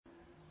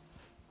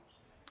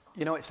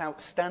You know, it's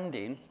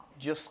outstanding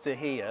just to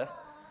hear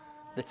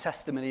the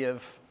testimony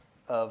of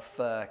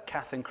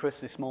Kath and Chris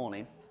this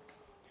morning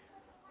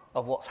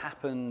of what's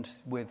happened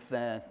with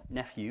their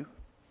nephew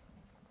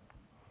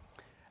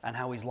and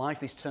how his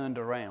life is turned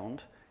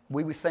around.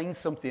 We were saying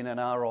something in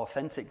our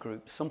authentic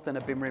group, something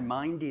I've been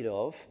reminded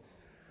of.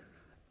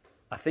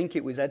 I think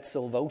it was Ed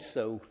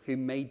Silvoso who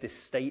made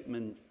this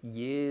statement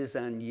years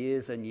and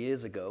years and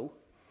years ago,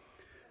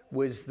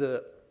 was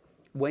that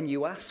when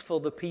you ask for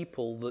the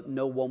people that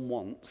no one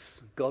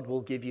wants, God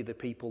will give you the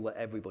people that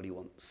everybody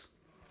wants.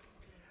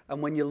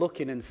 And when you're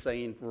looking and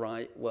saying,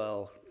 right,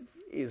 well,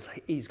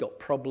 he's got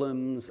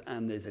problems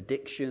and there's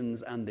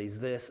addictions and there's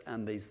this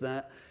and there's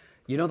that,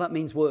 you know that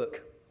means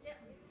work. Yeah.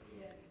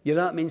 You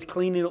know that means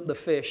cleaning up the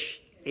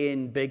fish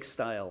in big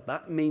style.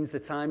 That means the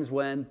times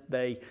when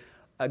they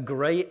are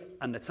great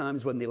and the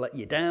times when they let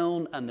you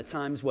down and the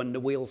times when the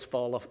wheels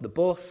fall off the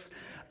bus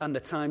and the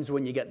times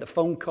when you get the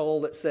phone call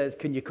that says,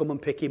 can you come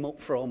and pick him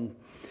up from,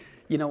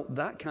 you know,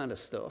 that kind of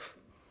stuff.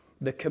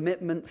 The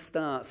commitment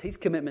starts. His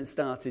commitment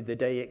started the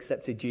day he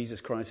accepted Jesus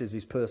Christ as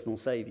his personal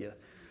Savior.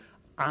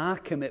 Our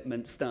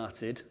commitment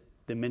started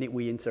the minute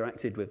we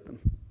interacted with them.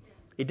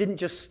 It didn't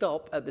just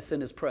stop at the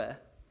sinner's prayer.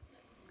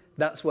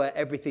 That's where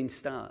everything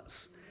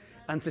starts.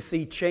 And to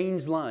see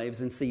changed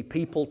lives and see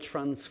people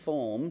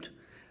transformed,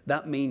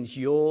 that means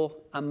your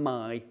and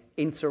my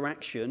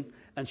interaction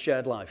and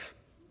shared life.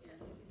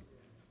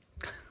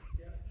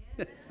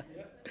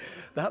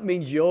 That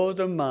means yours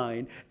and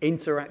mine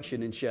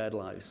interaction and shared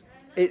lives.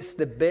 It's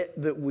the bit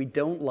that we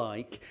don't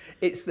like.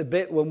 It's the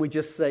bit when we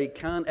just say,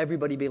 can't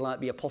everybody be like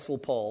the Apostle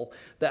Paul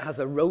that has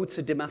a road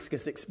to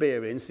Damascus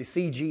experience? They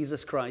see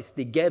Jesus Christ,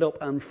 they get up,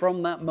 and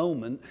from that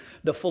moment,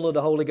 they're full of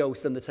the Holy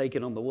Ghost and they're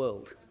taking on the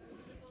world.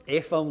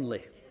 If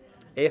only.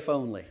 If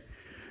only.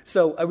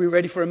 So, are we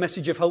ready for a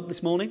message of hope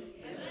this morning?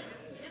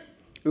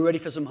 Are we ready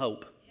for some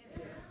hope?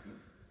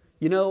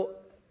 You know,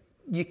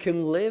 you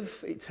can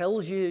live, it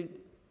tells you,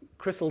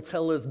 Chris will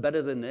tell us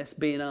better than this,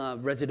 being our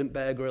resident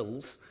Bear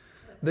Grylls,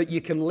 that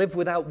you can live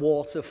without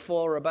water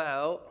for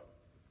about,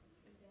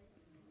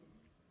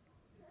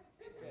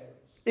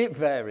 it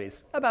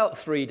varies, about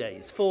 3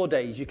 days, 4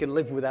 days you can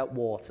live without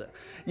water.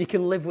 You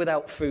can live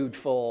without food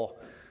for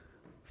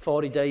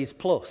 40 days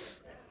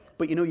plus.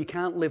 But you know, you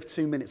can't live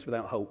 2 minutes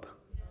without hope.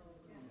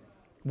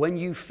 When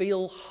you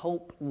feel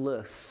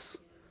hopeless,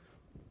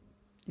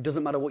 it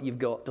doesn't matter what you've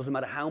got. It doesn't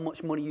matter how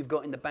much money you've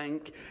got in the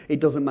bank. It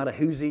doesn't matter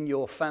who's in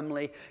your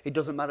family. It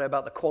doesn't matter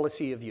about the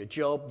quality of your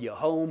job, your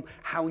home,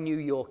 how new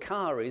your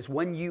car is.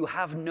 When you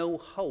have no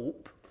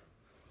hope,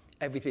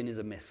 everything is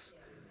amiss.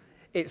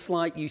 It's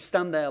like you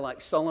stand there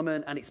like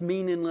Solomon and it's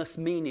meaningless,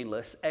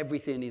 meaningless.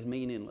 Everything is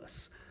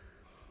meaningless.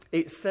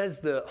 It says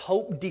that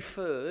hope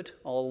deferred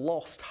or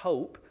lost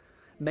hope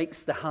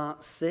makes the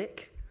heart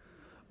sick,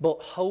 but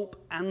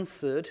hope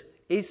answered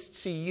is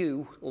to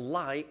you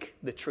like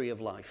the tree of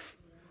life.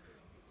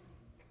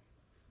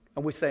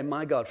 And we say,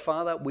 my God,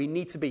 Father, we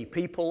need to be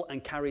people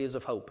and carriers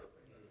of hope.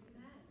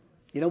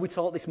 You know, we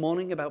talked this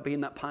morning about being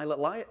that pilot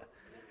light.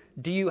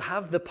 Do you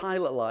have the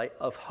pilot light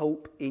of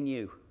hope in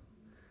you?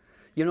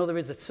 You know, there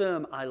is a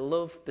term, I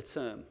love the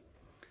term,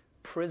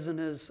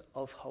 prisoners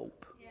of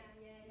hope.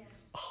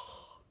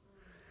 Oh,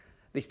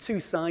 there's two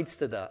sides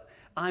to that.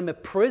 I'm a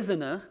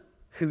prisoner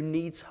who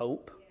needs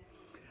hope,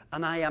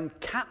 and I am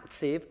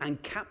captive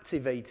and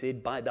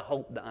captivated by the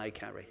hope that I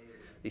carry.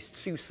 There's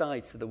two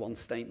sides to the one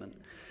statement.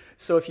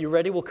 So if you're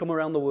ready, we'll come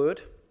around the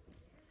word.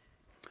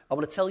 I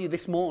want to tell you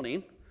this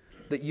morning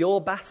that your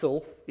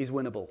battle is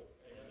winnable.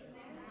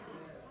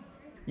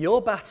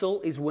 Your battle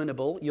is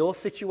winnable. Your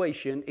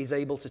situation is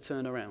able to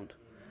turn around.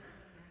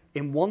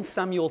 In 1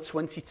 Samuel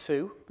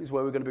 22 is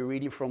where we're going to be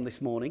reading from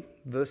this morning.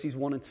 Verses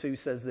 1 and 2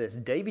 says this: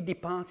 David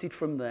departed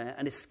from there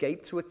and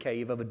escaped to a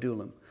cave of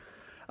Adullam.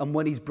 And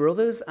when his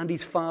brothers and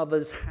his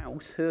father's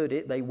house heard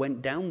it, they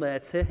went down there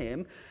to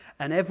him,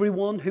 and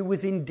everyone who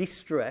was in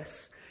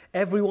distress,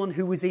 everyone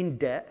who was in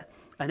debt,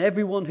 and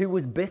everyone who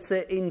was bitter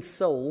in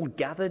soul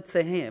gathered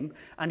to him,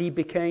 and he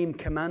became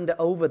commander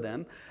over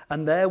them.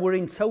 And there were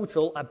in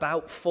total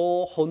about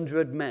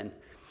 400 men.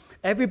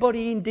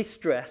 Everybody in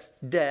distress,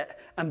 debt,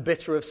 and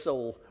bitter of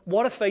soul.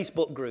 What a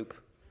Facebook group.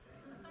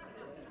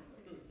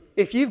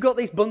 If you've got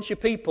this bunch of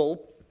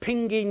people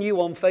pinging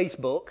you on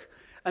Facebook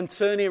and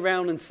turning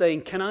around and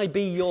saying, can I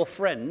be your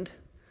friend?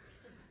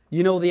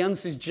 You know the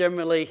answer is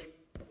generally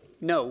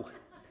no.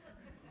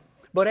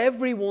 But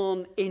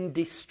everyone in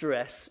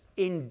distress,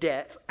 in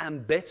debt,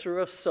 and bitter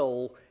of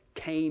soul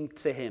came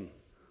to him.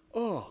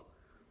 Oh,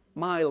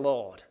 my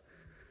Lord.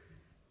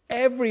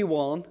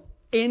 Everyone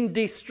in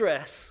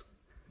distress,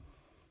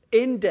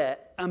 in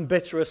debt, and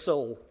bitter of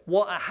soul.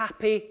 What a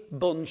happy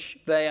bunch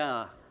they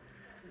are.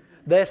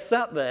 They're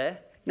sat there.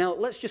 Now,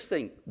 let's just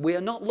think. We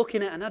are not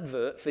looking at an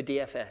advert for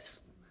DFS.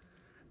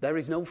 There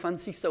is no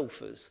fancy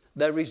sofas.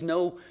 There is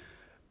no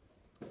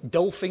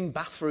dolphin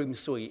bathroom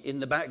suite in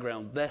the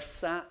background. They're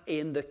sat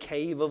in the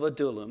cave of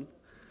Adullam.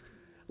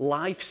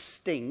 Life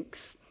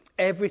stinks.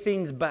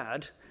 Everything's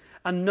bad.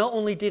 And not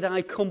only did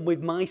I come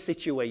with my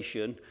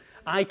situation,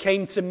 I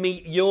came to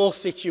meet your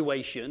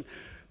situation.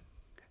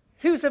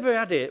 Who's ever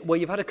had it where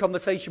you've had a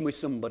conversation with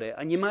somebody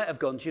and you might have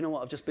gone, do you know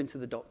what, I've just been to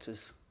the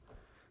doctors.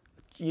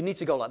 You need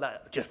to go like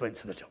that. Just went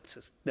to the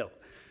doctors. No.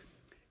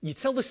 You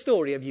tell the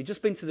story of you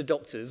just been to the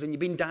doctors and you've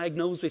been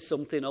diagnosed with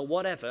something or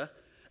whatever,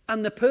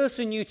 and the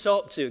person you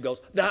talk to goes,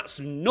 that's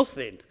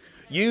nothing.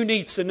 You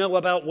need to know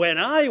about when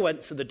I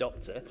went to the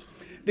doctor.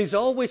 There's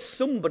always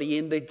somebody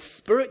in the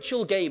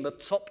spiritual game of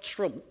top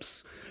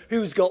trumps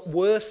who's got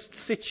worse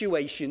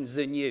situations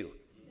than you.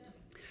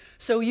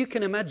 So you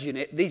can imagine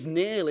it, there's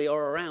nearly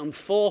or around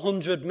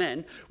 400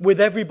 men with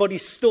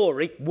everybody's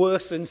story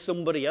worse than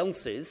somebody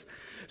else's.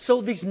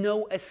 So there's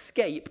no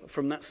escape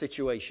from that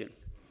situation.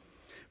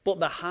 But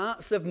the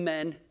hearts of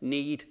men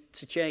need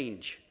to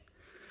change.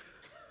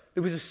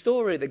 There was a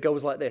story that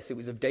goes like this. It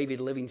was of David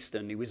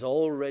Livingstone. He was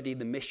already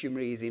the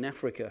missionaries in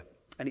Africa.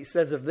 And it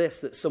says of this,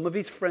 that some of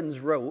his friends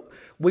wrote,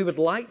 we would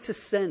like to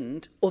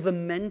send other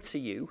men to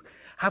you.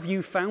 Have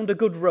you found a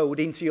good road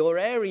into your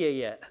area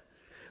yet?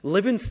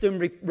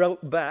 Livingstone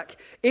wrote back,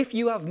 if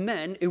you have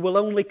men who will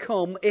only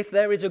come if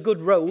there is a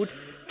good road,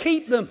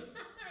 keep them.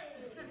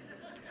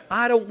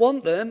 I don't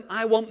want them.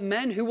 I want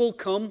men who will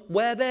come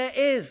where there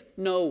is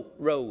no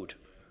road.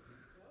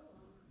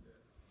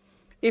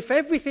 If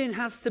everything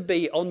has to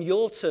be on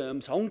your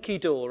terms,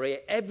 honky-dory,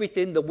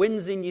 everything, the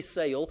wind's in your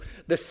sail,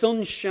 the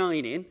sun's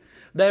shining,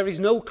 there is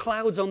no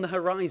clouds on the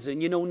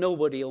horizon, you know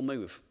nobody will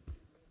move.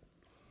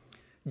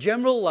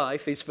 General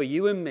life is for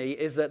you and me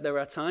is that there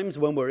are times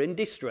when we're in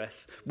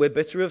distress, we're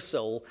bitter of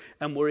soul,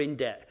 and we're in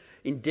debt.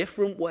 In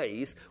different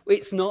ways,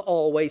 it's not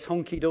always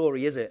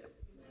honky-dory, is it?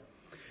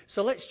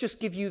 So let's just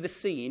give you the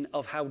scene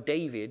of how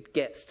David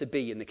gets to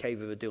be in the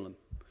cave of Adullam.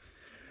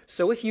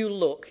 So if you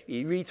look,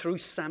 you read through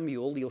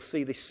Samuel, you'll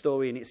see this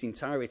story in its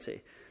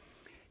entirety.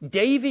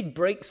 David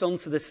breaks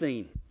onto the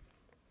scene.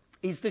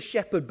 He's the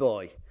shepherd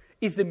boy.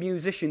 He's the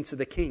musician to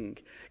the king.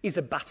 He's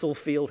a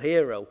battlefield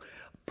hero,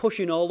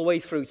 pushing all the way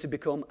through to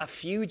become a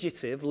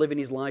fugitive, living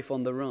his life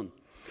on the run.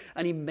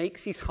 And he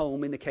makes his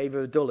home in the cave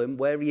of Adullam,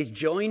 where he is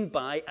joined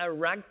by a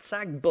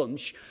ragtag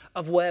bunch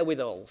of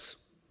wherewithals.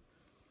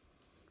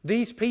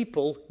 These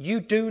people you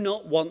do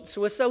not want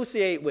to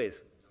associate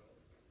with.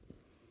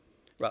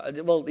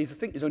 Right, well, I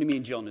think there's only me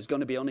and John who's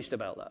going to be honest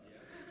about that.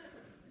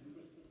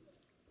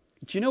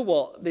 Do you know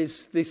what?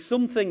 There's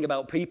something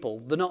about people,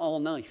 they're not all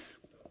nice.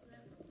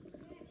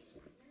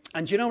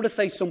 And do you know what I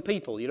say, some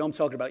people? You know I'm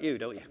talking about you,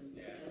 don't you?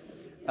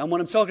 And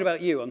when I'm talking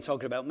about you, I'm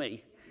talking about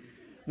me.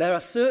 There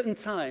are certain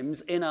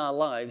times in our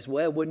lives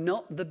where we're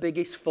not the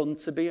biggest fun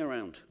to be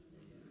around.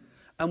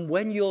 And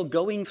when you're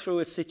going through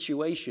a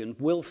situation,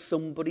 will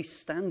somebody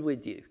stand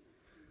with you?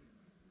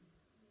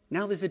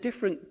 Now, there's a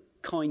different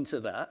coin to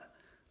that,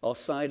 or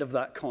side of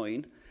that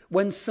coin.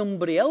 When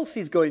somebody else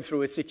is going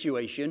through a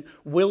situation,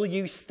 will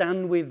you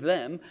stand with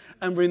them?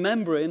 And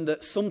remembering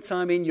that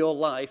sometime in your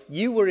life,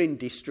 you were in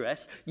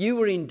distress, you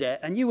were in debt,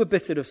 and you were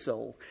bitter of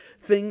soul.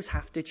 Things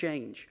have to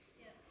change.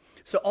 Yeah.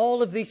 So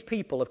all of these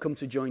people have come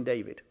to join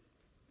David.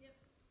 Yep.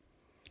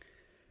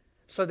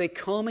 So they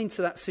come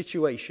into that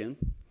situation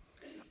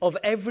of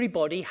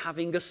everybody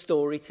having a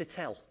story to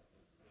tell.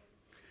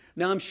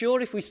 Now, I'm sure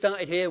if we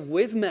started here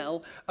with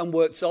Mel and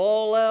worked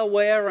all our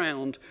way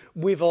around,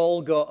 we've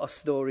all got a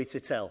story to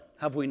tell,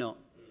 have we not?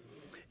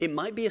 It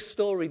might be a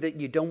story that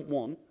you don't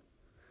want.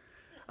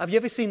 Have you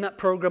ever seen that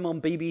program on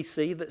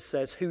BBC that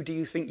says, who do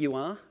you think you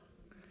are?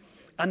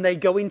 And they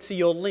go into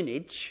your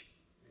lineage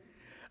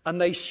and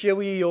they show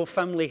you your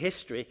family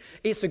history.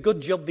 It's a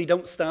good job they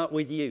don't start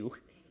with you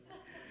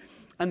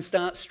and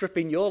start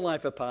stripping your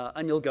life apart,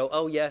 and you'll go,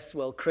 oh yes,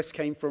 well, Chris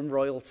came from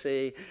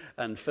royalty,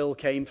 and Phil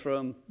came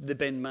from the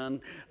bin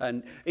man,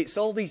 and it's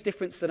all these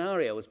different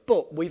scenarios,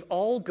 but we've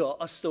all got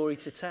a story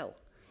to tell.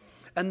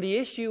 And the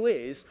issue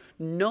is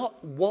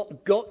not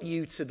what got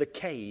you to the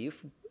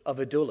cave of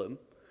Adullam,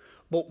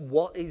 but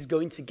what is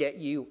going to get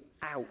you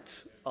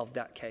out of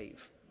that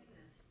cave.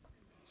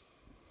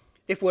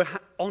 If we're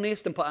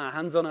honest and put our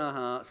hands on our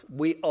hearts,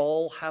 we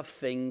all have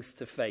things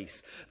to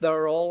face. There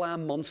are all our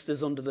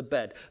monsters under the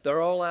bed. There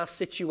are all our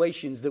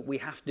situations that we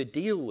have to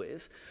deal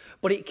with.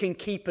 But it can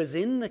keep us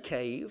in the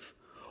cave,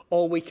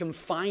 or we can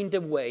find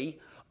a way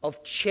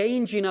of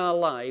changing our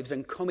lives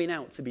and coming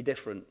out to be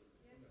different.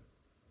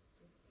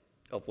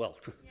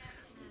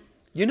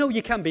 You know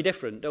you can be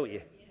different, don't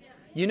you?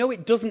 You know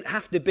it doesn't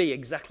have to be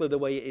exactly the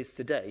way it is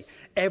today.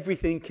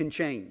 Everything can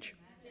change.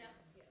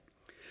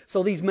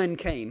 So these men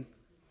came.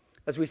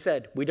 As we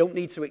said, we don't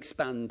need to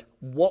expand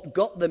what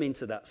got them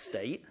into that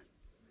state,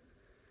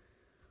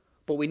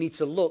 but we need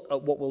to look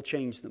at what will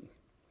change them.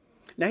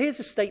 Now, here's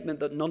a statement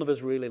that none of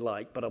us really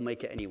like, but I'll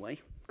make it anyway,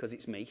 because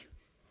it's me.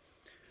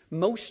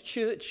 Most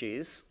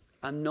churches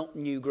are not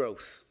new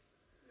growth.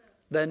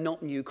 They're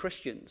not new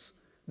Christians.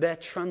 They're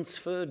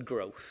transferred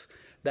growth.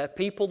 They're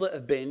people that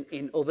have been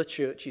in other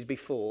churches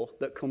before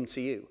that come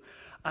to you.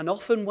 And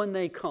often when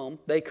they come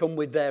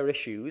with their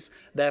issues,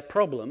 their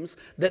problems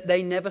that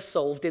they never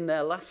solved in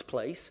their last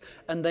place,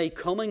 and they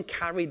come and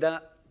carry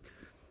that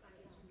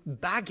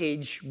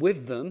baggage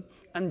with them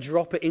and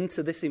drop it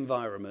into this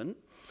environment.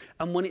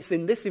 And when it's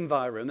in this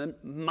environment,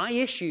 my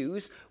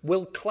issues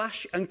will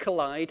clash and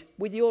collide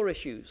with your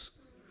issues.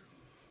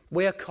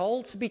 We are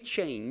called to be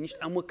changed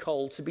and we're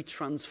called to be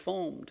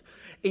transformed.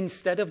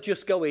 Instead of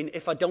just going,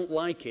 if I don't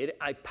like it,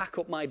 I pack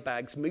up my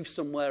bags, move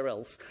somewhere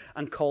else,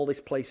 and call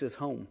this place as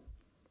home.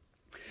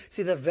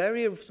 See, there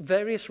are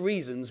various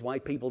reasons why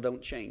people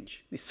don't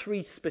change. There's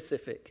three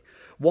specific.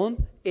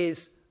 One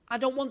is, I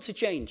don't want to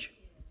change.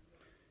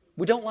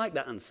 We don't like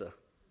that answer.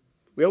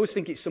 We always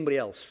think it's somebody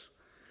else.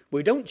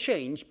 We don't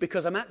change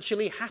because I'm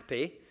actually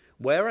happy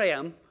where I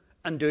am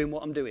and doing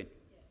what I'm doing.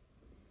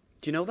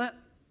 Do you know that?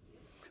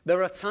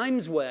 There are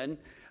times when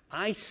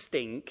I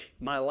stink,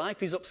 my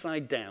life is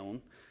upside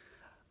down,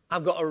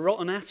 I've got a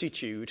rotten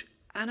attitude,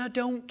 and I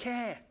don't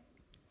care.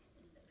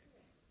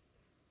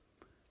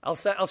 I'll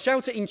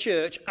shout it in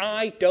church,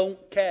 I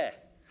don't care.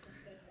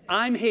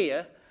 I'm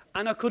here,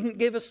 and I couldn't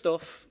give a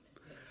stuff.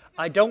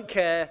 I don't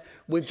care.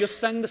 We've just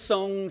sang the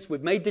songs,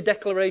 we've made the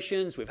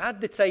declarations, we've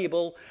had the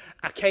table.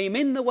 I came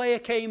in the way I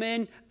came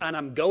in, and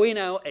I'm going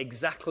out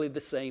exactly the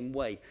same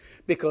way.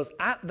 Because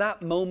at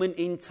that moment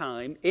in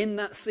time, in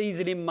that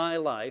season in my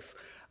life,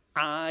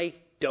 I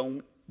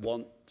don't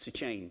want to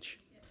change.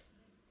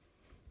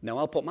 Now,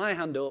 I'll put my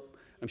hand up.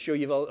 I'm sure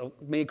you've all,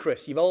 me and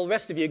Chris, the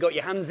rest of you got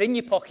your hands in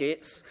your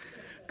pockets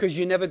because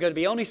you're never going to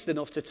be honest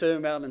enough to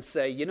turn around and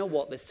say, you know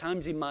what, there's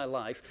times in my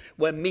life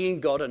where me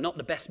and God are not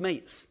the best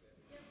mates.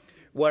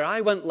 Where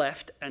I went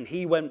left and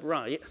he went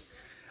right,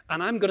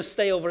 and I'm going to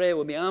stay over here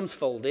with my arms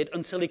folded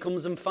until he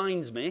comes and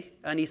finds me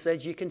and he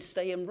says, you can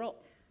stay and rot.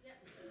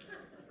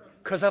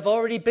 Because I've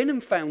already been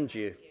and found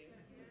you.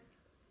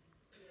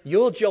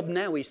 Your job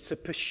now is to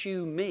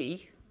pursue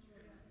me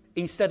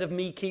instead of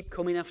me keep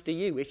coming after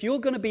you. If you're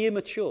going to be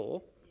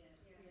immature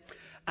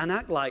and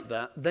act like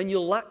that, then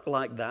you'll act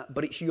like that,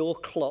 but it's your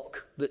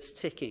clock that's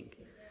ticking.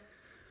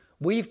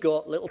 We've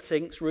got little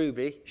Tinks,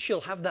 Ruby.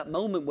 She'll have that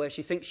moment where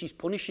she thinks she's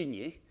punishing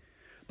you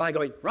by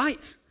going,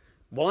 right,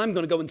 well, I'm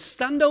going to go and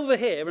stand over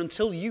here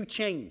until you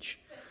change.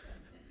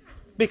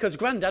 Because,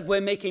 Grandad,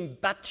 we're making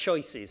bad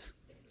choices.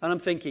 And I'm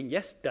thinking,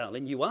 yes,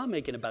 darling, you are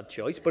making a bad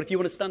choice, but if you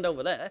want to stand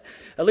over there,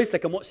 at least I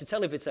can watch the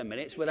telly for 10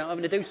 minutes without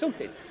having to do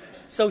something.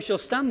 So she'll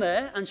stand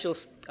there and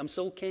I'm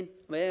sulking,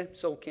 I'm here,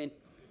 sulking.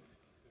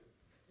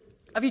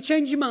 Have you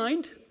changed your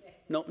mind?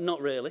 No, not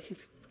really.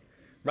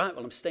 Right,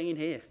 well, I'm staying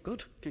here.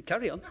 Good, can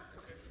carry on.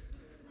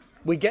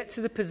 We get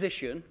to the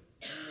position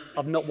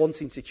of not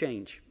wanting to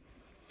change.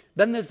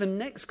 Then there's the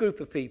next group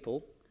of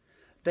people.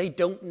 They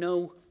don't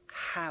know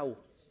how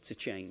to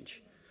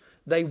change.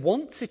 They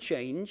want to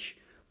change,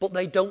 but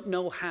they don't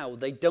know how.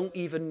 They don't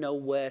even know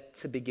where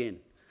to begin.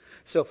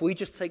 So if we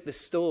just take the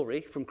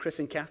story from Chris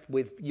and Kath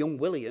with young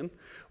William,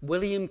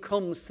 William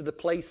comes to the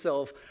place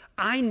of,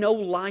 I know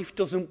life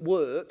doesn't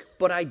work,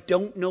 but I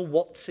don't know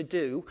what to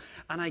do,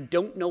 and I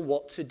don't know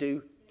what to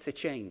do to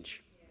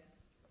change.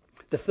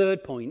 The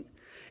third point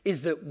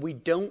is that we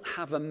don't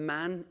have a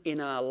man in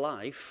our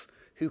life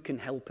who can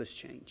help us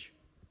change.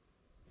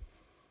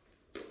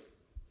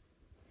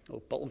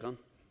 Oh, bottle gone.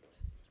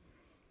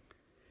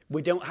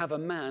 We don't have a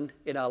man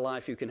in our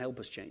life who can help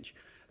us change.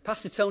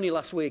 Pastor Tony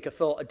last week, I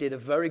thought, did a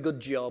very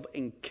good job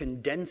in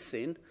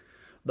condensing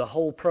the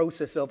whole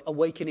process of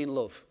awakening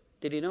love.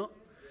 Did he not?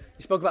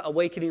 He spoke about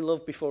awakening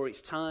love before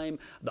its time,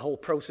 the whole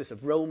process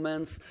of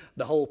romance,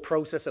 the whole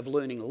process of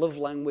learning love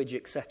language,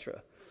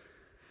 etc.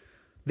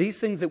 These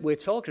things that we're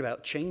talking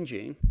about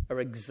changing are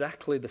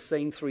exactly the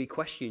same three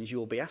questions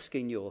you'll be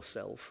asking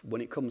yourself when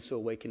it comes to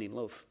awakening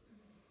love.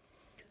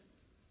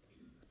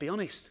 Be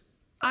honest.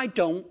 I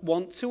don't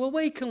want to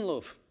awaken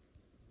love.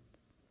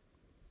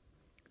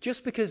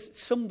 Just because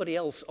somebody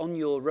else on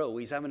your row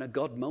is having a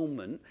God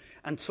moment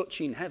and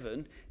touching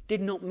heaven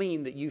did not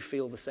mean that you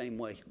feel the same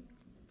way.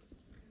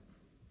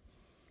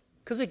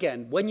 Because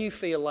again, when you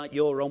feel like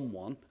you're on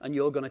one and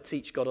you're going to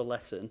teach God a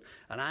lesson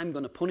and I'm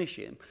going to punish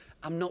him,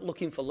 I'm not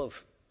looking for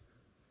love.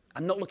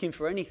 I'm not looking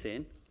for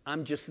anything.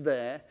 I'm just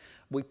there.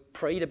 We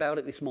prayed about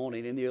it this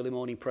morning in the early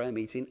morning prayer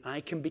meeting. I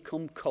can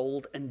become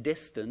cold and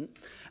distant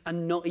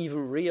and not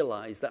even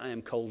realize that I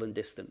am cold and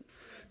distant.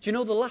 Do you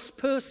know the last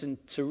person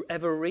to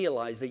ever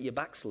realize that you're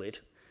backslid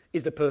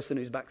is the person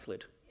who's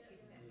backslid?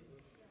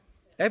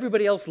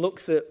 Everybody else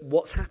looks at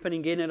what's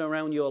happening in and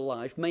around your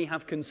life, may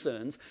have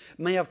concerns,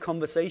 may have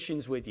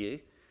conversations with you,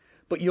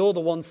 but you're the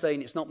one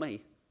saying, it's not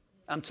me.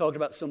 I'm talking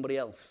about somebody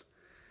else.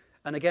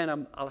 And again,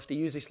 I'll have to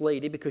use this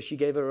lady because she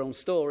gave her own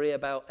story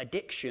about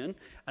addiction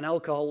and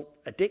alcohol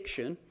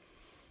addiction.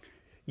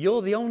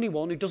 You're the only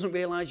one who doesn't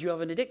realize you have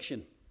an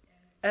addiction.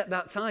 At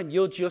that time,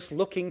 you're just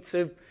looking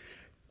to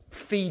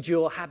feed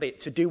your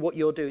habit, to do what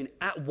you're doing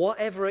at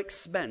whatever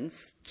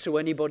expense to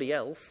anybody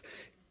else.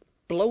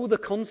 Blow the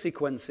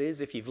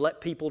consequences if you've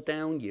let people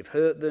down, you've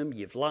hurt them,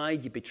 you've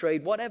lied, you've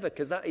betrayed, whatever,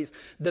 because that is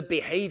the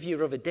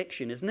behavior of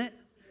addiction, isn't it?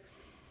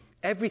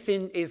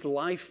 Everything is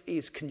life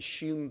is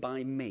consumed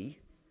by me.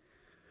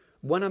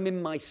 When I'm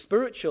in my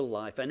spiritual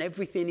life and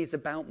everything is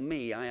about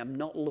me, I am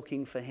not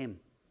looking for him.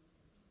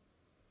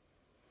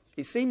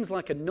 It seems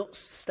like a nuts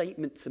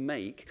statement to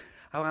make.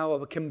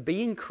 how I can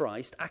be in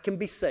Christ, I can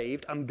be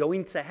saved, I'm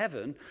going to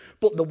heaven,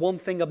 but the one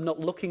thing I'm not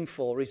looking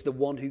for is the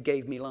one who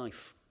gave me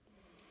life.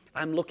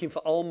 I'm looking for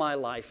all my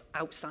life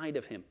outside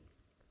of him.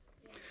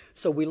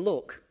 So we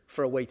look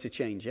for a way to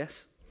change,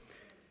 yes?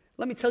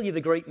 Let me tell you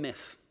the great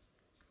myth.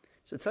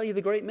 So tell you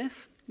the great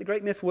myth? The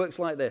great myth works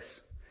like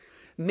this.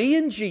 Me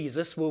and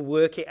Jesus will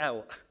work it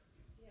out.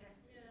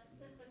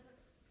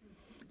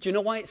 Do you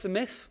know why it's a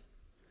myth?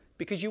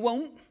 Because you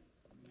won't,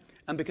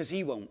 and because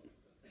he won't.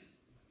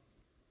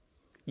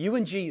 You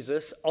and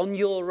Jesus on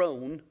your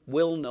own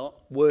will not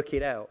work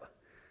it out.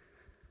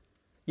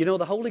 You know,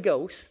 the Holy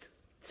Ghost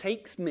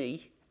takes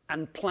me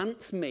and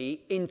plants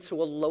me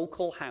into a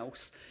local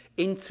house,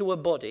 into a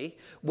body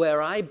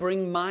where I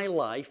bring my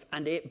life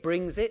and it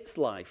brings its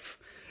life.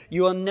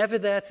 You are never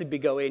there to be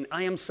going,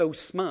 I am so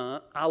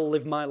smart, I'll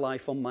live my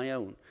life on my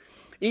own.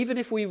 Even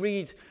if we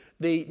read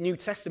the New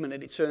Testament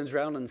and it turns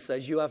around and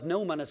says, you have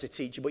no man as a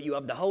teacher, but you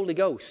have the Holy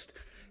Ghost.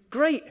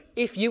 Great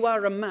if you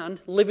are a man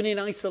living in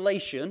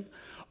isolation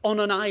on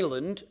an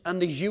island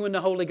and there's you and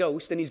the Holy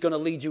Ghost and he's going to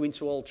lead you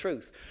into all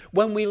truth.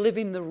 When we live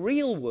in the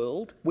real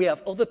world, we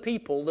have other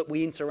people that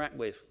we interact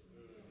with.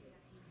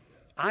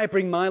 I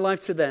bring my life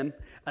to them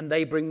and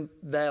they bring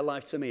their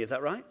life to me. Is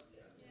that right?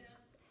 Yeah.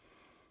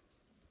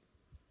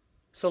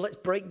 So let's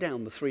break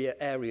down the three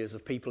areas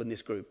of people in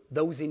this group.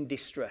 Those in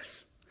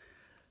distress.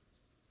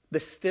 They're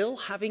still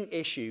having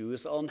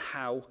issues on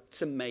how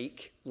to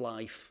make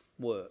life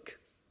work.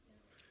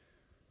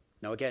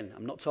 Now again,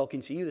 I'm not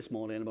talking to you this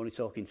morning, I'm only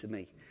talking to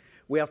me.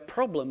 We have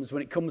problems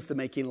when it comes to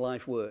making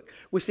life work.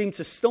 We seem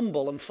to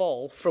stumble and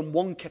fall from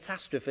one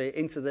catastrophe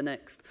into the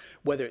next,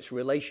 whether it's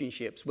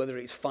relationships, whether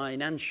it's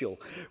financial,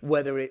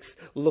 whether it's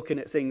looking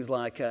at things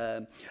like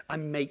I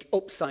make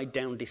upside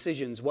down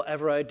decisions.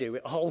 Whatever I do,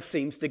 it all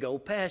seems to go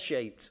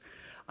pear-shaped.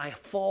 I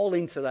fall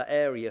into that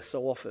area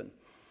so often.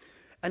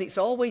 And it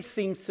always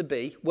seems to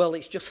be, well,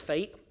 it's just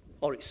fate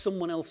or it's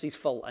someone else's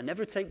fault. I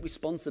never take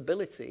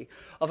responsibility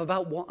of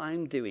about what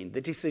I'm doing, the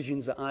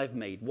decisions that I've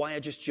made, why I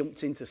just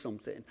jumped into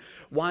something,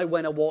 why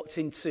when I walked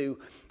into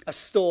a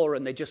store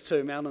and they just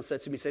turned around and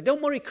said to me,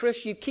 don't worry,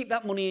 Chris, you keep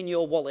that money in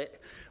your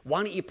wallet.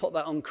 Why don't you put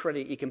that on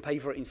credit? You can pay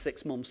for it in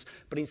 6 months.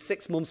 But in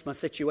 6 months, my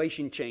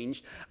situation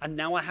changed. And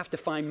now I have to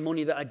find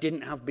money that I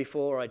didn't have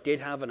before, I did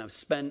have and I've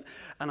spent.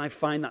 And I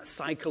find that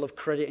cycle of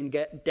credit and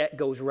debt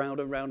goes round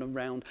and round and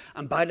round.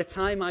 And by the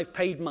time I've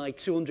paid my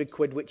 200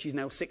 quid, which is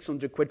now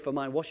 600 quid for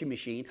my washing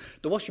machine,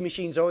 the washing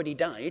machine's already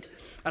died.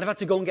 And I've had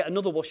to go and get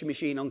another washing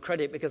machine on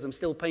credit because I'm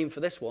still paying for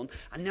this one.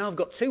 And now I've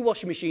got 2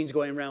 washing machines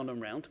going round and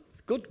round.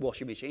 Good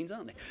washing machines,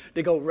 aren't they?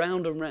 They go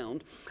round and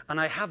round, and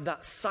I have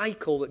that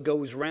cycle that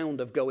goes round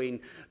of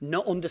going,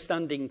 not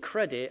understanding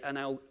credit, and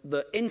how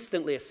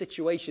instantly a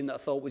situation that I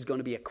thought was going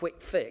to be a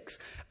quick fix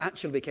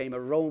actually became a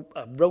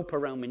rope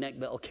around my neck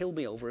that'll kill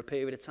me over a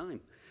period of time.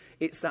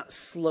 It's that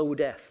slow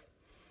death.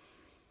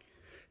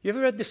 You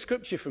ever read the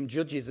scripture from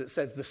Judges that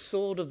says, the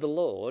sword of the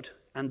Lord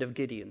and of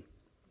Gideon?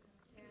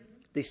 Yeah.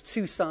 There's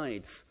 2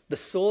 sides, the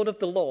sword of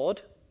the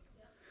Lord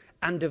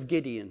and of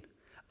Gideon.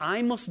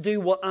 I must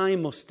do what I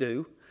must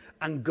do,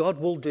 and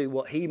God will do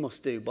what he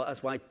must do. But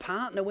as I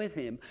partner with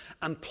him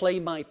and play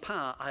my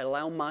part, I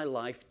allow my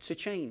life to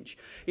change.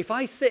 If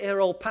I sit here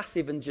all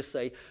passive and just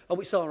say, oh,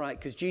 it's all right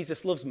because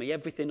Jesus loves me,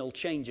 everything will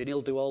change and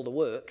he'll do all the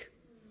work.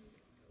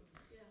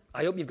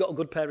 I hope you've got a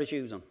good pair of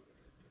shoes on,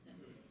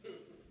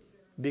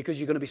 because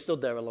you're going to be stood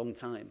there a long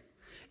time.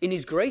 In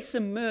his grace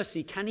and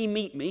mercy, can he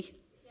meet me?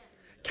 Yes.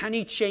 Can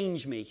he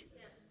change me?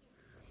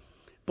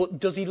 But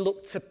does he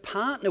look to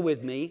partner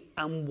with me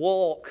and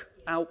walk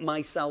out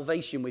my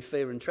salvation with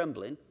fear and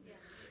trembling?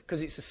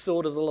 Because it's the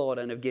sword of the Lord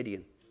and of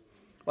Gideon.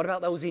 What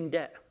about those in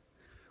debt?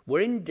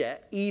 We're in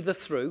debt either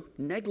through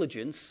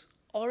negligence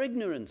or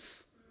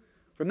ignorance.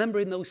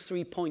 Remembering those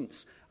 3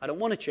 points. I don't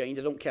want to change.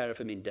 I don't care if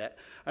I'm in debt.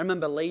 I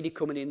remember a lady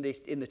coming in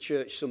the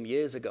church some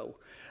years ago,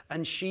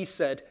 and she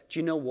said, do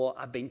you know what?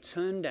 I've been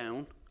turned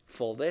down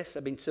for this,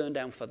 I've been turned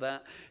down for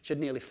that. She had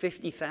nearly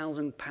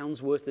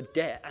 £50,000 worth of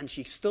debt, and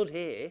she stood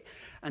here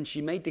and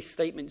she made this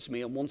statement to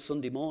me on one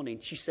Sunday morning.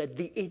 She said,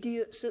 the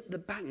idiots at the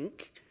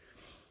bank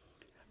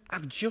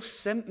have just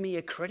sent me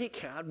a credit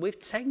card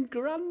with 10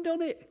 grand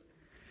on it.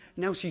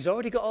 Now she's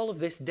already got all of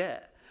this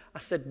debt. I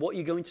said, what are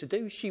you going to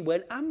do? She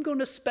went, I'm going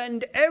to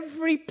spend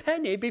every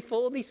penny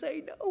before they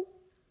say no.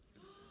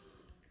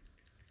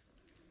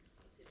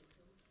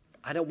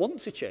 I don't want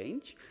to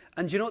change.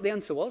 And do you know what the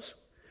answer was?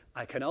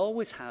 I can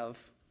always have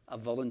a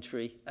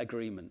voluntary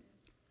agreement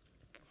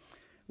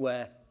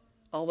where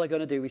all they're going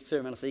to do is turn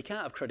around and say, you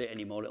can't have credit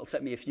anymore, it'll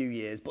take me a few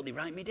years, but they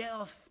write me debt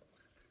off.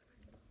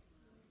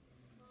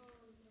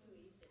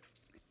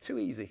 Too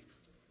easy.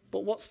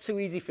 But what's too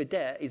easy for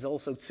debt is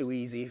also too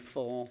easy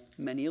for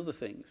many other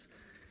things.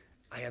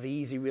 I have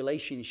easy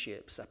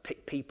relationships. I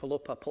pick people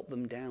up, I put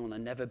them down. I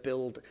never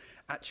build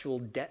actual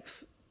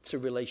depth to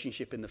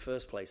relationship in the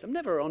first place. I'm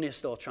never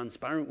honest or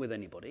transparent with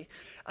anybody.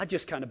 I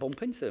just kind of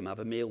bump into them, have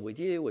a meal with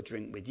you, a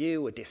drink with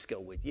you, a disco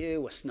with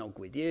you, a snog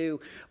with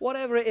you,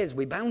 whatever it is.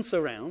 We bounce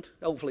around.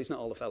 Hopefully it's not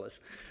all the fellas.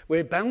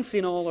 We're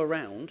bouncing all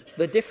around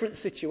the different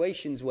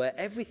situations where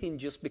everything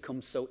just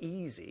becomes so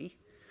easy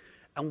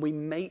and we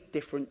make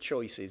different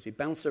choices. We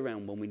bounce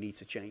around when we need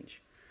to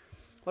change.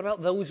 What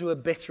about those who are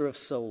bitter of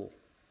soul?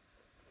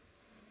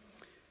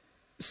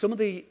 Some of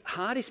the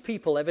hardest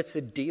people ever to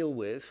deal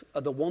with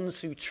are the ones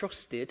who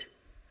trusted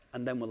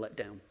and then were let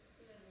down.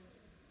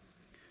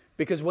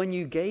 Because when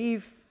you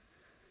gave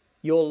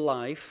your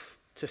life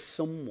to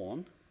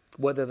someone,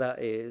 whether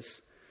that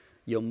is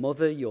your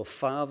mother, your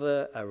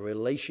father, a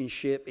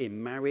relationship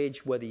in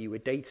marriage, whether you were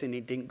dating,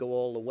 it didn't go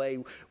all the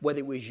way, whether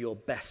it was your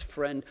best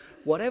friend,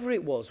 whatever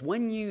it was,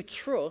 when you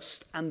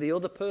trust and the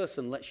other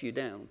person lets you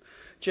down,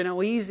 do you know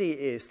how easy it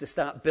is to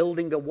start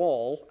building a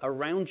wall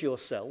around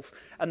yourself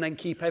and then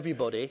keep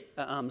everybody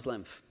at arm's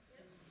length?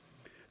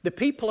 The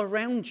people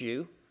around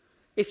you,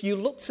 if you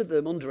looked at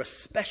them under a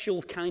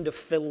special kind of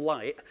fill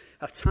light,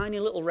 have tiny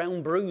little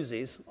round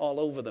bruises all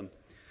over them.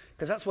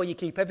 Because that's why you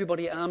keep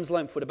everybody at arm's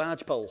length with a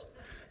barge pole.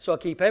 So I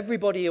keep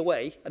everybody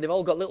away, and they've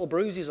all got little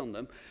bruises on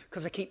them,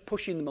 because I keep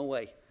pushing them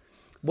away.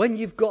 When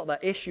you've got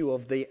that issue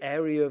of the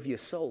area of your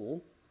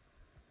soul,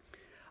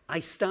 I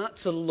start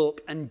to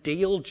look and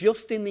deal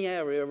just in the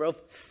area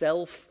of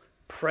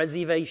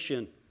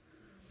self-preservation.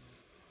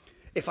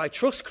 If I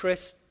trust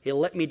Chris, he'll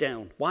let me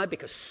down. Why?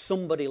 Because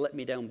somebody let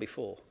me down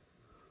before.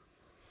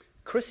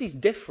 Chris is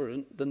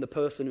different than the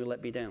person who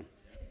let me down.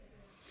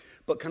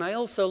 But can I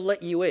also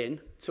let you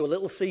in to a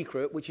little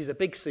secret, which is a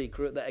big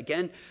secret, that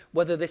again,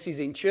 whether this is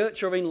in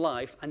church or in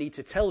life, I need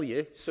to tell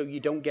you so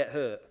you don't get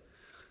hurt.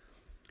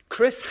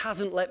 Chris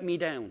hasn't let me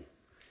down.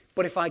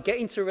 But if I get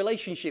into a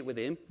relationship with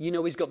him, you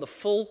know he's got the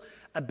full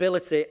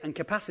ability and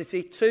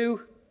capacity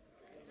to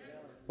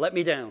let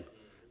me down.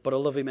 But I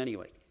love him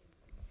anyway.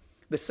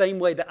 The same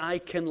way that I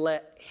can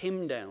let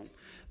him down.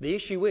 The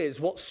issue is,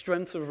 what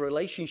strength of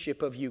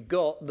relationship have you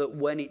got that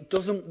when it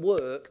doesn't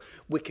work,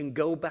 we can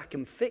go back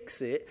and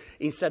fix it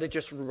instead of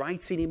just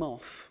writing him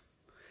off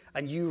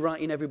and you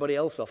writing everybody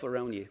else off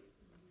around you?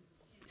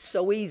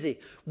 So easy.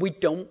 We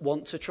don't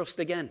want to trust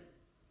again.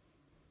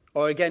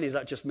 Or again, is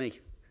that just me?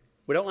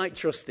 We don't like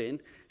trusting.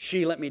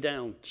 She let me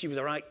down. She was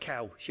a right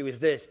cow. She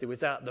was this, there was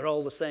that. They're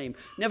all the same.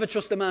 Never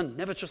trust a man.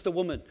 Never trust a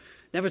woman.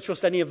 Never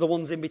trust any of the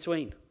ones in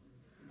between.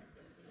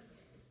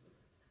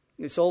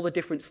 It's all the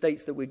different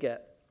states that we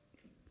get.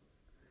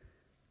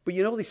 But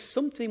you know, there's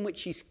something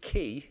which is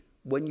key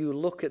when you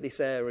look at this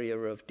area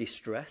of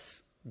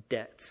distress,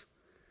 debt,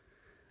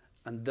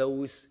 and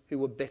those who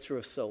were bitter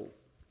of soul.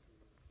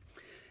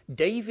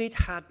 David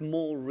had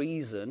more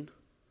reason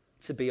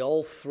to be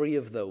all three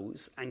of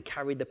those and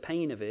carry the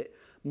pain of it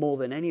more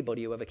than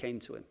anybody who ever came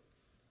to him.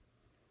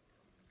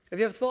 Have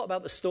you ever thought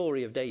about the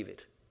story of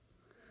David?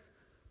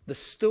 The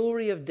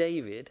story of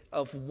David,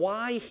 of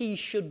why he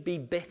should be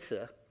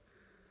bitter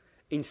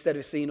instead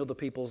of seeing other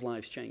people's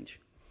lives change.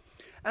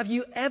 Have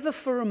you ever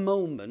for a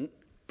moment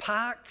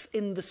parked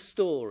in the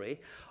story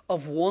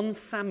of 1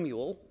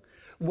 Samuel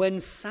when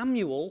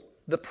Samuel,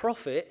 the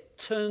prophet,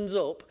 turns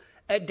up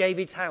at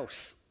David's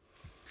house?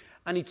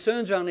 And he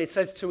turns around and he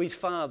says to his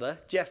father,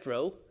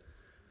 Jethro,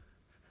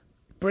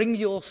 bring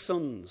your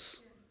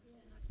sons.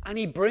 And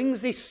he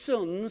brings his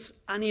sons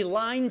and he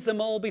lines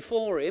them all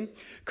before him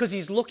because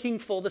he's looking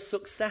for the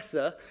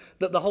successor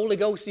that the Holy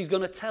Ghost is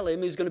going to tell him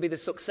who's going to be the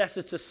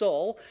successor to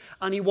Saul.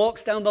 And he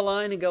walks down the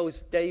line and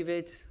goes,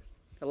 David,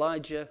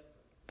 Elijah,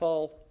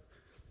 Paul,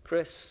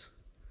 Chris,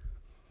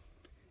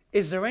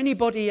 is there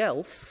anybody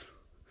else?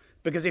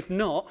 Because if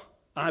not,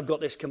 I've got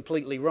this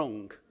completely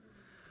wrong.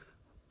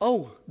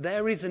 Oh,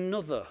 there is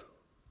another.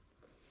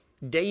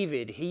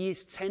 David, he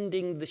is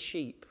tending the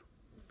sheep.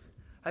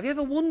 Have you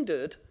ever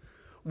wondered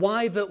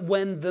why that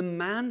when the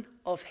man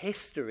of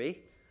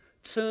history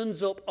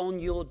turns up on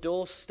your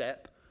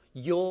doorstep,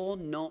 you're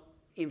not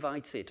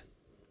invited?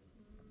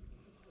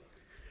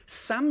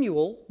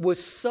 Samuel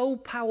was so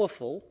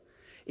powerful.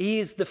 He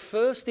is the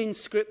first in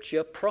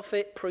Scripture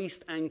prophet,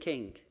 priest, and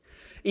king.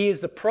 He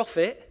is the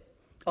prophet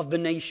of the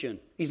nation.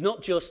 He's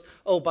not just,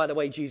 oh, by the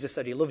way, Jesus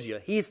said he loves you.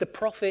 He is the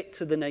prophet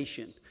to the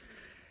nation.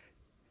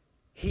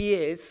 He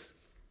is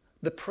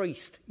the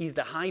priest. He's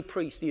the high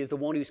priest. He is the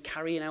one who's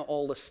carrying out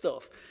all the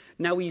stuff.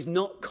 Now, he's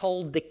not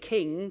called the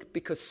king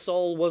because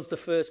Saul was the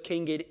first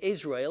king in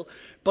Israel,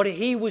 but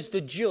he was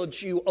the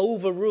judge who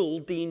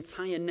overruled the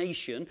entire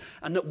nation.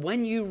 And that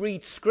when you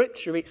read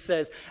Scripture, it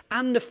says,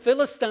 and the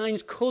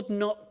Philistines could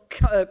not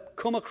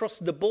come across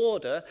the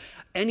border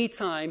any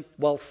time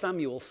while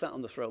Samuel sat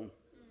on the throne.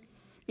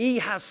 He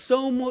has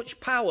so much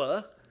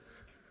power,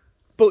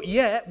 but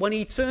yet when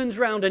he turns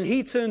around and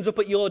he turns up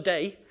at your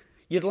day,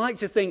 you'd like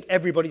to think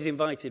everybody's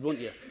invited,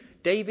 wouldn't you?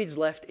 David's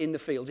left in the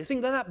field. Do you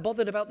think they're that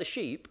bothered about the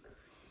sheep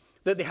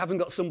that they haven't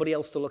got somebody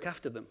else to look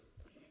after them?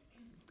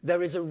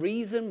 There is a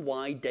reason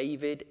why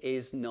David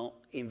is not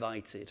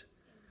invited.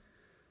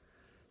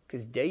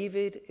 Because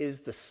David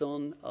is the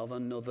son of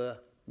another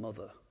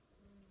mother.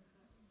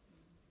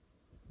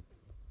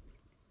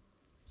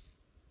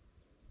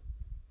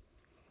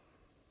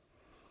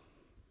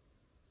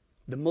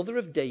 The mother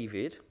of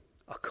David,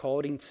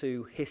 according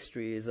to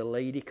history, is a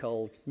lady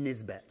called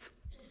Nisbet.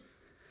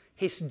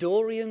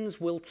 Historians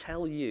will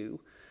tell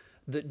you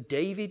that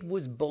David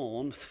was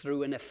born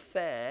through an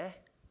affair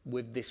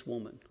with this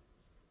woman.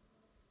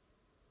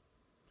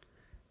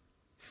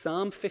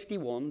 Psalm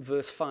 51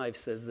 verse 5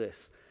 says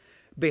this,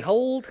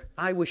 "Behold,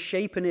 I was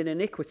shapen in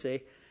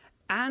iniquity,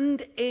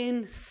 and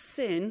in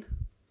sin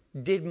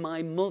did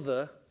my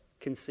mother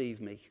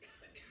conceive me."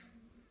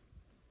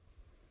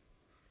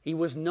 He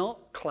was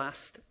not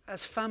classed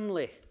as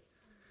family.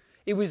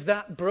 He was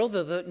that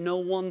brother that no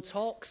one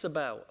talks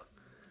about.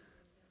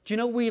 Do you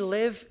know we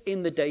live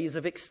in the days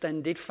of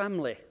extended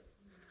family?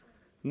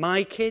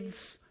 My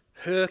kids,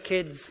 her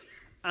kids,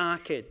 our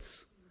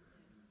kids.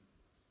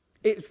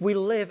 We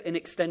live in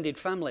extended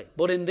family.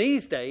 But in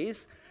these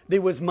days,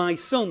 there was my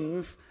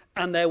sons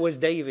and there was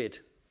David.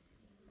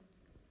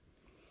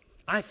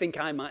 I think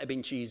I might have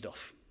been cheesed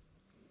off.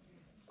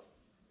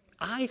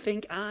 I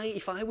think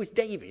if I was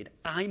David,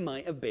 I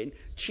might have been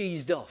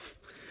cheesed off.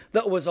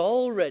 That was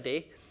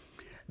already,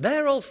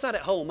 they're all sat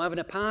at home having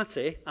a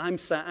party. I'm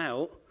sat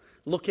out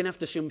looking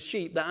after some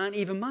sheep that aren't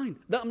even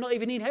mine, that I'm not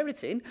even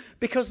inheriting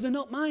because they're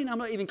not mine. I'm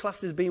not even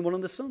classed as being one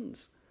of the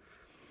sons.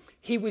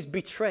 He was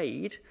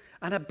betrayed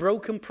and had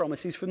broken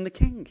promises from the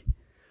king.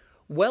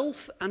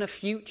 Wealth and a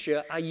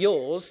future are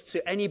yours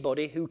to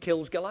anybody who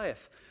kills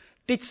Goliath.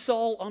 Did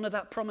Saul honor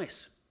that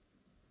promise?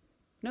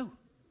 No.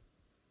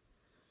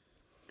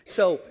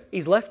 So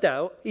he's left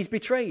out, he's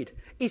betrayed.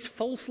 He's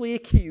falsely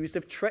accused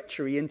of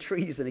treachery and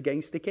treason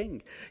against the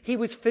king. He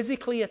was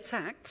physically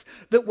attacked,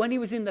 that when he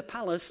was in the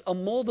palace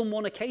on more than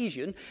one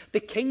occasion,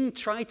 the king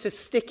tried to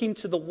stick him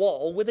to the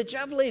wall with a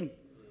javelin.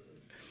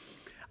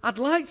 I'd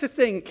like to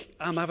think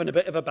I'm having a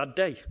bit of a bad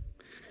day.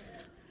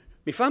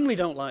 My family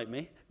don't like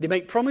me. They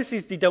make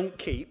promises they don't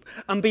keep.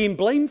 I'm being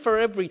blamed for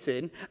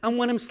everything. And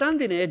when I'm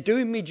standing here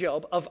doing my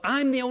job of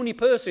I'm the only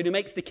person who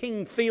makes the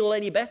king feel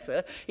any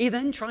better, he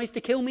then tries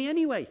to kill me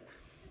anyway.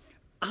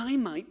 I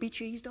might be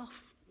cheesed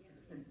off.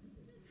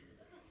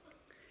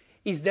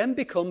 He then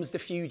becomes the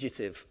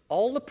fugitive.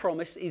 All the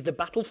promise, he's the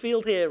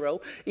battlefield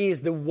hero. He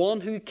is the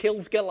one who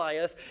kills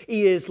Goliath.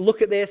 He is,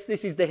 look at this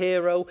is the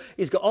hero.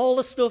 He's got all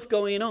the stuff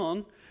going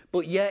on.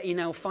 But yet he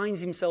now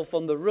finds himself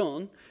on the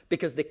run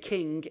because the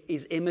king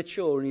is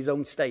immature in his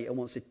own state and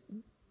wants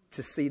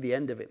to see the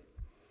end of it.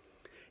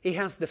 He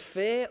has the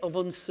fear of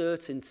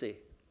uncertainty.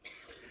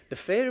 The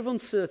fear of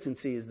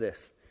uncertainty is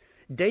this.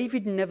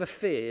 David never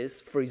fears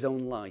for his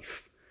own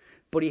life,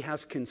 but he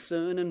has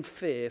concern and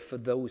fear for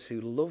those who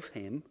love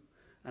him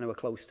and who are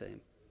close to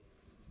him.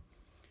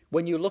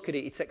 When you look at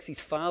it, he takes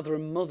his father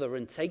and mother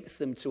and takes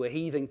them to a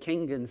heathen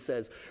king and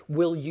says,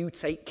 "Will you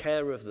take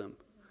care of them?"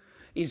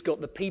 He's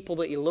got the people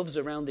that he loves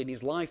around in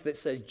his life that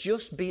says,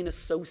 just being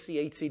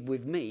associated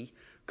with me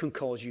can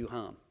cause you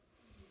harm.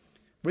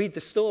 Read the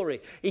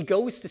story. He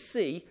goes to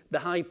see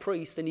the high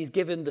priest and he's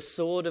given the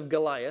sword of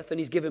Goliath and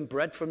he's given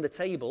bread from the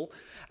table.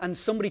 And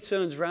somebody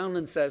turns around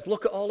and says,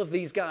 look at all of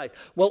these guys.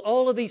 Well,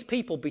 all of these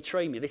people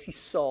betray me. This is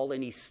Saul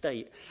in his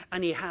state.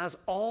 And he has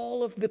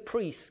all of the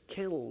priests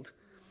killed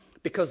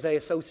because they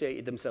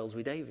associated themselves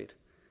with David.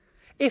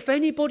 If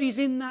anybody's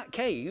in that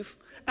cave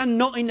and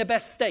not in the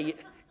best state,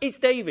 it's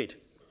David.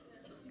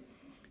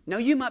 Now,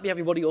 you might be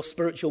having one of your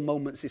spiritual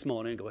moments this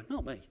morning and going,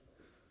 not me.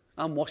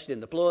 I'm washed in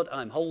the blood.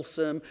 I'm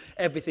wholesome.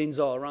 Everything's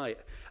all right.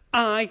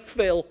 I,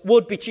 Phil,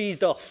 would be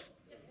cheesed off.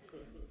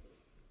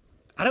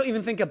 I don't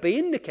even think I'd be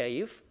in the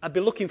cave. I'd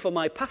be looking for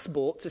my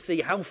passport to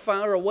see how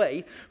far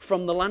away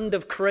from the land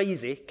of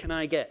crazy can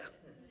I get.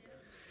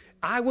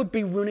 I would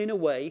be running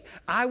away.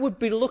 I would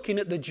be looking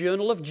at the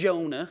Journal of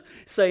Jonah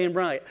saying,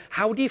 right,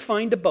 how do you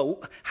find a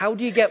boat? How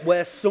do you get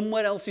where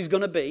somewhere else is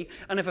going to be?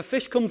 And if a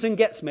fish comes and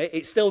gets me,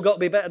 it's still got to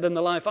be better than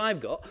the life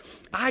I've got.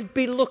 I'd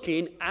be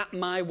looking at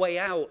my way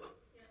out.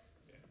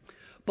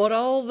 But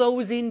all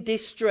those in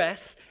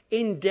distress,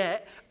 in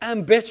debt,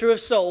 and bitter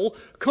of soul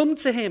come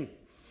to him.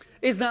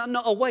 Is that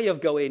not a way of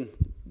going,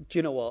 do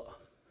you know what?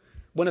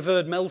 When I've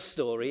heard Mel's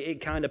story,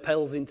 it kind of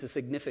pales into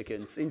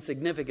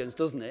insignificance,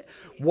 doesn't it?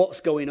 What's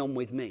going on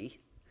with me?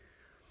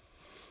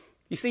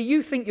 You see,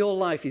 you think your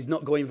life is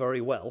not going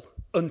very well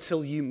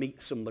until you meet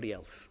somebody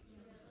else.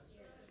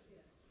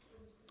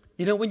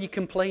 You know, when you're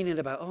complaining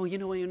about, oh, you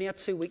know, I only had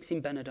 2 weeks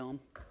in Benidorm.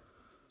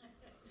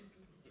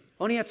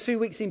 Only had 2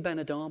 weeks in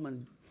Benidorm,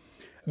 and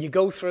you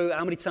go through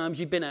how many times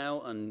you've been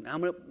out and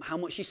how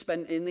much you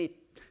spent in the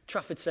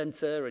Trafford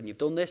Centre, and you've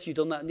done this, you've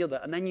done that and the other,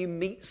 and then you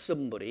meet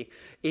somebody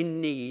in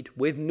need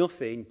with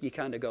nothing, you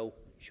kind of go,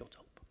 shut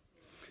up.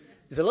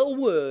 There's a little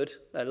word,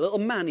 a little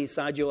man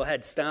inside your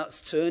head starts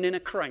turning a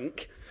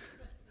crank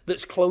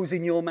that's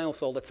closing your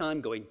mouth all the time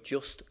going,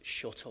 just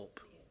shut up.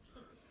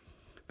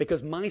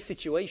 Because my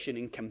situation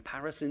in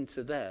comparison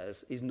to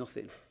theirs is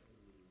nothing.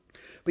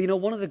 But you know,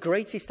 one of the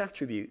greatest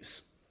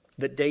attributes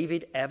that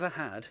David ever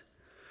had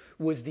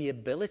was the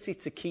ability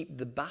to keep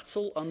the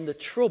battle and the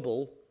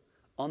trouble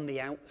on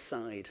the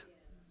outside.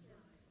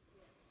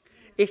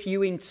 If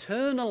you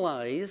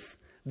internalize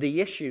the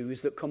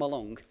issues that come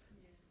along,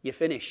 you're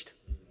finished.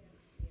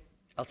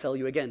 I'll tell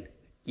you again,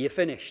 you're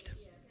finished.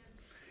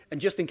 And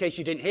just in case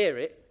you didn't hear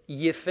it,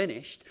 you're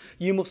finished.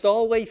 You must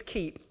always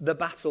keep the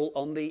battle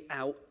on the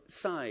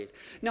outside.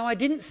 Now, I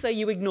didn't say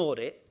you ignored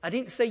it. I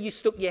didn't say you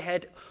stuck your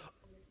head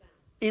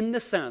in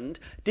the sand.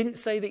 Didn't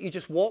say that you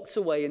just walked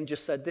away and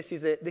just said, this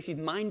is it. This is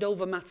mind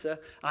over matter.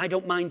 I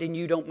don't mind and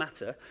you don't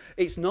matter.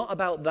 It's not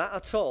about that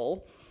at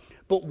all.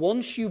 But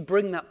once you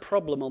bring that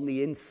problem on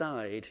the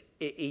inside,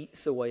 it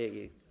eats away at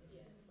you.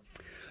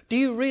 Do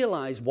you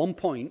realize one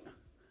point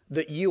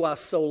that you are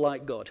so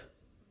like God?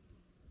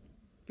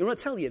 You want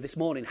to tell you this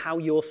morning how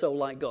you're so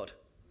like God?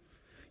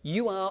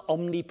 You are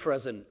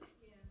omnipresent.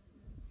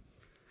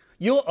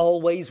 You're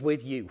always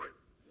with you.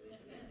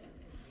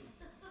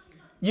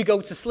 You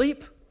go to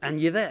sleep and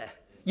you're there.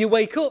 You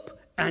wake up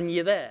and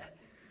you're there.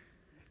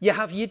 You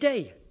have your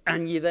day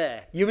and you're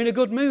there. You're in a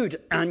good mood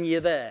and you're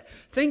there.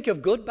 Think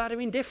of good, bad, or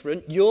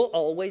indifferent. You're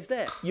always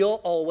there. You're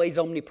always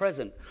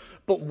omnipresent.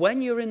 But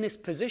when you're in this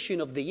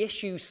position of the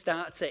issues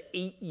start to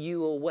eat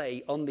you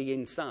away on the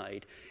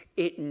inside,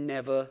 it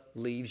never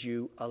leaves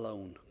you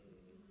alone.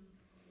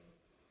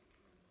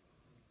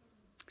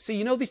 See,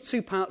 you know these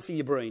two parts of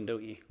your brain,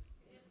 don't you?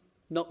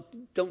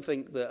 Don't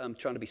think that I'm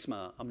trying to be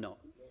smart. I'm not.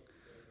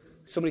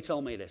 Somebody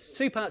told me this.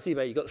 Two parts of your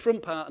brain. You've got the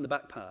front part and the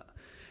back part.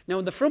 Now,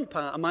 in the front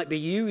part, I might be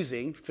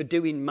using for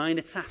doing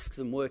minor tasks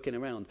and working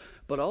around.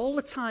 But all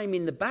the time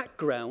in the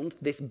background,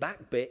 this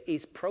back bit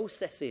is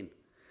processing.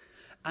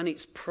 And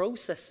it's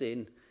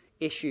processing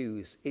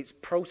issues. It's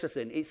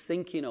processing. It's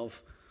thinking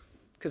of,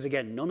 because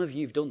again, none of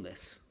you have done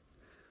this.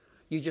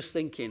 You're just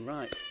thinking,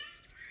 right,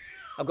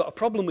 I've got a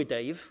problem with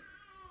Dave.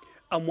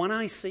 And when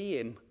I see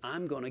him,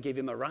 I'm going to give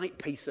him a right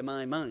piece of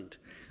my mind.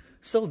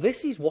 So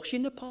this is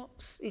washing the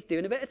pots, he's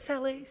doing a bit of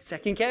telly, he's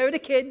taking care of the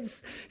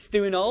kids, he's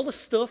doing all the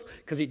stuff,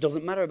 because it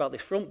doesn't matter about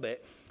this front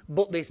bit,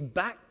 but this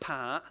back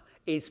part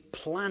is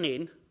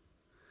planning,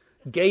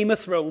 Game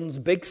of Thrones,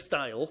 big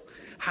style,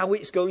 how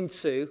it's going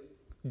to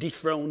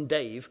dethrone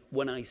Dave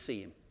when I see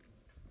him.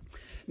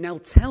 Now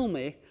tell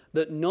me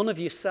that none of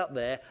you sat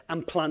there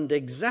and planned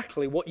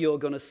exactly what you're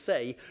going to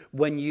say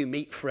when you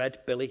meet Fred,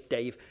 Billy,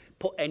 Dave,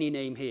 put any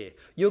name here.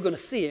 You're going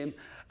to see him,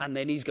 and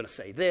then he's going to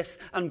say this,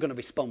 I'm going to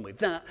respond with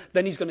that,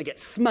 then he's going to get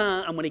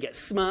smart, and when he gets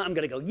smart, I'm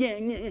going to go, yeah,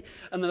 yeah,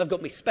 and then I've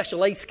got my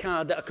special ace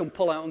card that I can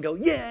pull out and go,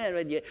 yeah,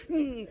 and yeah,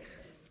 yeah.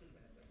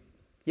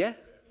 Yeah?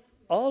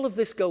 All of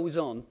this goes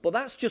on, but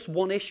that's just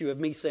one issue of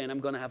me saying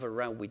I'm going to have a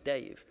row with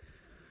Dave.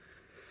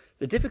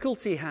 The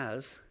difficulty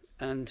has,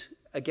 and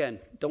again,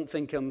 don't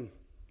think I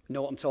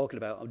know what I'm talking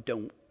about, I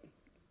don't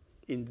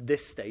in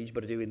this stage,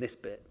 but I do in this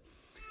bit.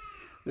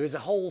 There is a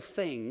whole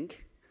thing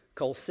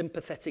called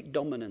sympathetic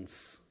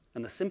dominance.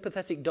 And the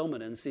sympathetic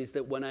dominance is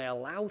that when I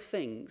allow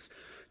things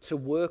to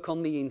work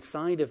on the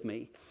inside of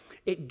me,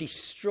 it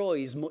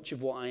destroys much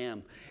of what I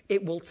am.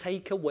 It will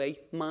take away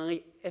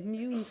my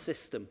immune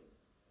system.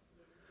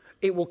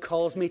 It will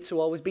cause me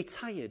to always be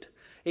tired.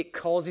 It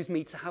causes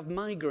me to have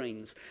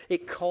migraines.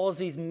 It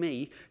causes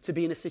me to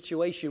be in a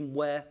situation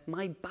where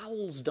my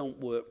bowels don't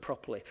work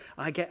properly.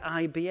 I get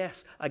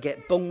IBS. I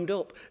get bunged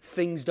up.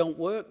 Things don't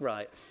work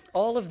right.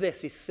 All of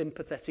this is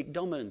sympathetic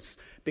dominance,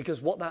 because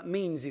what that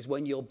means is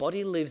when your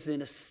body lives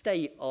in a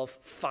state of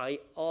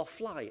fight or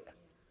flight.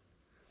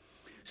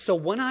 So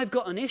when I've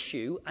got an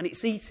issue and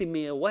it's eating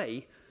me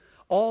away,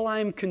 all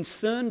I'm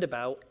concerned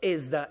about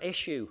is that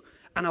issue.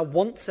 And I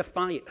want to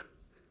fight.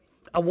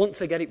 I want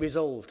to get it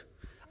resolved.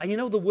 And you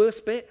know the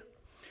worst bit?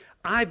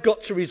 I've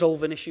got to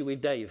resolve an issue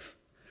with Dave.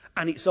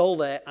 And it's all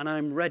there, and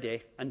I'm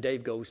ready. And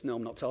Dave goes, no,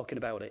 I'm not talking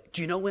about it.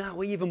 Do you know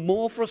how even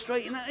more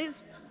frustrating that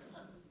is?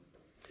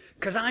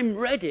 Because I'm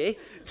ready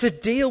to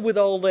deal with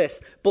all this,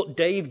 but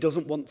Dave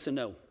doesn't want to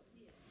know.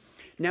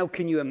 Now,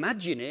 can you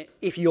imagine it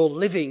if you're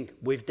living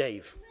with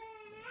Dave?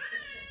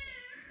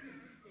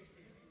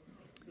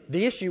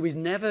 The issue is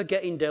never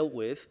getting dealt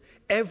with.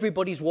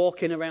 Everybody's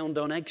walking around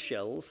on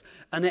eggshells,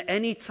 and at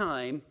any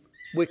time,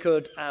 we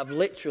could have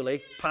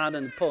literally,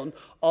 pardon the pun,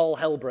 all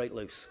hell break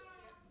loose.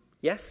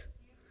 Yes?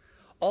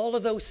 All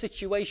of those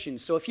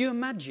situations. So if you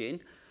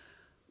imagine,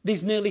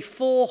 there's nearly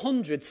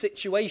 400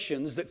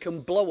 situations that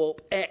can blow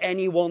up at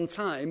any one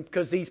time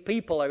because these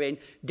people are in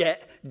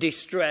debt,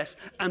 distress,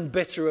 and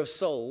bitter of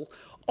soul,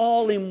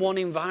 all in one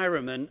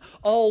environment,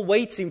 all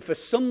waiting for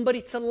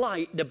somebody to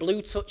light the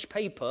blue touch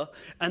paper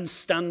and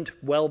stand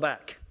well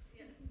back.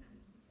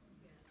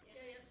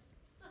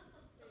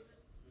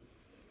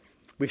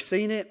 We've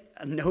seen it,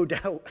 and no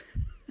doubt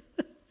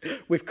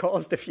we've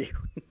caused a few.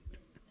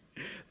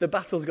 The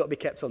battle's got to be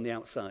kept on the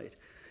outside.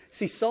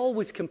 See, Saul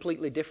was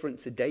completely different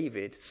to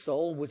David.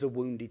 Saul was a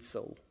wounded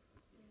soul.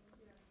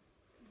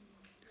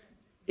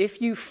 If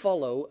you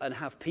follow and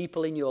have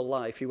people in your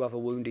life who have a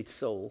wounded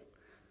soul,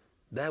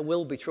 there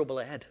will be trouble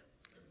ahead.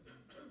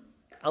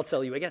 I'll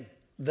tell you again,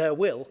 there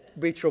will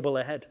be trouble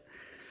ahead.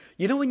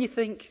 You know when you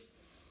think,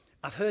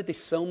 I've heard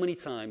this so many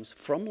times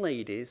from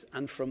ladies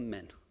and from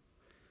men.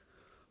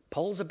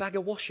 Paul's a bag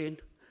of washing,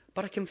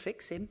 but I can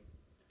fix him.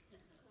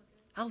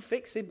 I'll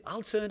fix him.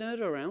 I'll turn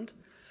her around.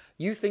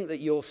 You think that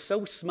you're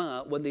so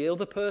smart when the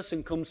other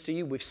person comes to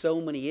you with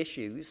so many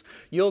issues,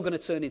 you're going to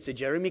turn into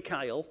Jeremy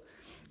Kyle.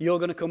 You're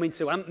going to come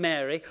into Aunt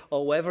Mary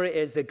or whoever it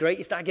is, the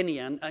greatest agony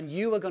aunt, and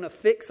you are going to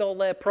fix all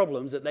their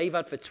problems that they've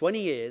had for 20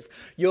 years.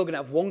 You're going to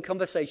have one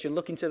conversation,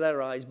 look into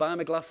their eyes, buy them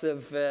a glass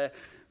of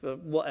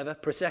whatever,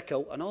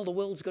 Prosecco, and all the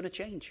world's going to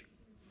change.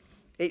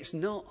 It's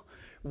not.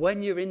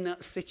 When you're in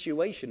that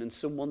situation and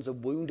someone's a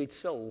wounded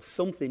soul,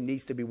 something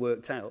needs to be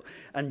worked out.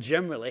 And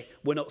generally,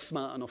 we're not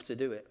smart enough to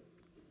do it.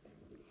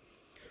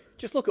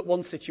 Just look at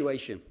one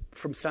situation.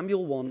 From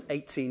Samuel 1,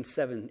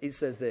 18:7, it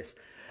says this.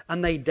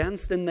 And they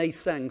danced and they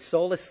sang,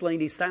 Saul has slain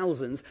his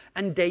thousands,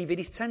 and David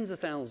his tens of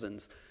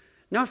thousands.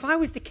 Now, if I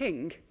was the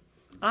king,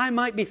 I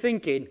might be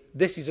thinking,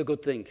 this is a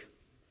good thing.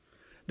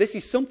 This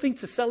is something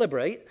to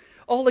celebrate.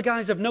 All the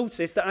guys have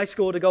noticed that I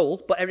scored a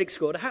goal, but Eric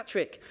scored a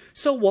hat-trick.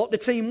 So what? The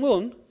team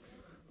won.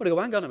 Well, I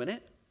go, hang on a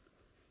minute.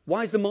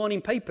 Why is the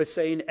morning paper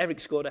saying Eric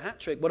scored a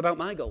hat-trick? What about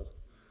my goal?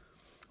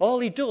 All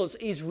he does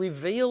is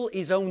reveal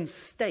his own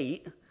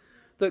state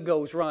that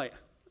goes, right,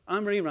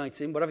 I'm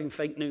rewriting, we're having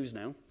fake news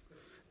now.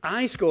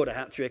 I scored a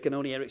hat-trick and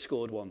only Eric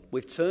scored one.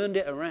 We've turned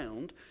it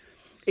around.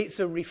 It's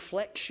a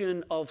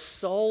reflection of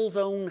Saul's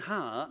own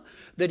heart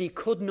that he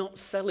could not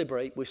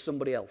celebrate with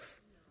somebody else.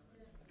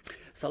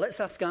 So let's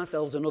ask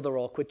ourselves another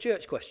awkward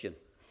church question.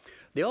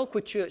 The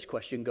awkward church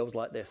question goes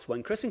like this.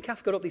 When Chris and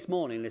Kath got up this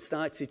morning and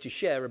started to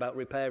share about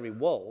repairing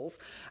walls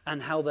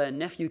and how their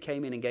nephew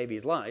came in and gave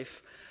his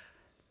life,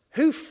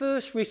 who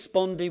first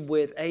responded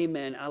with,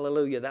 amen,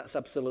 hallelujah, that's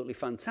absolutely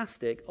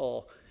fantastic,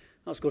 or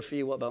that's good for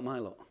you, what about my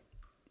lot?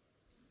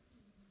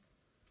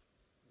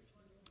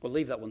 We'll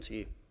leave that one to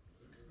you.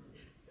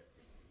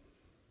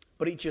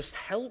 But it just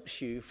helps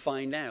you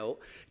find out,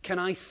 can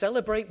I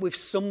celebrate with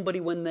somebody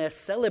when they're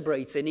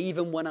celebrating,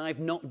 even when I've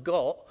not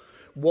got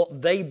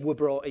what they were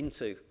brought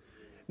into?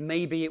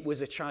 Maybe it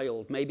was a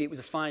child, maybe it was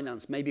a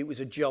finance, maybe it was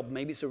a job,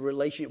 maybe it's a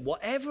relationship.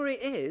 Whatever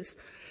it is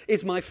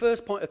my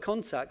first point of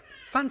contact.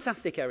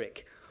 Fantastic,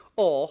 Eric.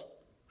 Or,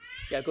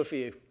 yeah, good for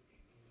you.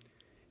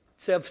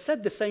 So I've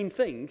said the same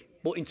thing,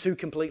 but in two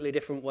completely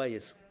different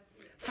ways.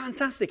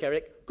 Fantastic,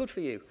 Eric. Good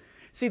for you.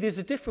 See, there's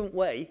a different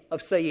way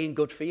of saying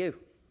good for you.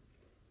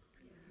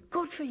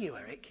 Good for you,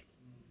 Eric.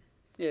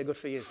 Yeah, good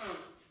for you.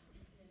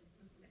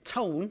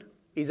 Tone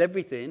is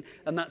everything,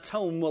 and that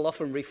tone will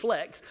often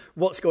reflect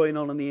what's going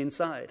on the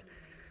inside.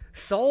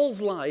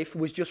 Saul's life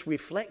was just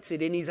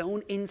reflected in his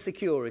own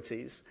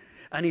insecurities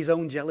and his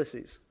own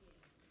jealousies.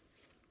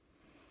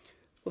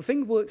 Well, the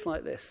thing works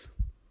like this,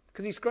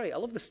 because it's great. I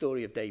love the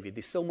story of David.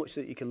 There's so much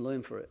that you can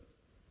learn from it.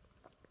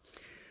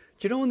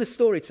 Do you know when the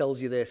story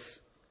tells you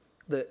this,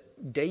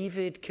 that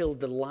David killed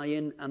the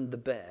lion and the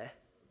bear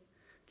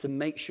to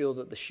make sure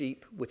that the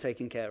sheep were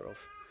taken care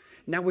of?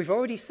 Now, we've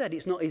already said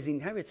it's not his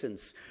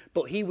inheritance,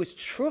 but he was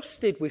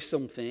trusted with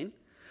something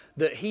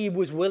that he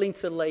was willing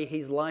to lay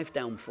his life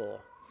down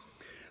for.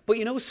 But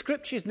you know,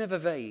 Scripture's never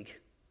vague.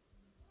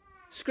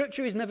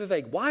 Scripture is never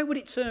vague. Why would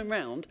it turn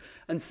around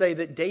and say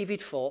that David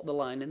fought the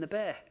lion and the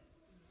bear?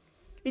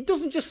 It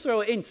doesn't just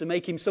throw it in to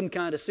make him some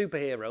kind of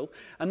superhero,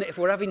 and that if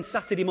we're having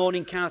Saturday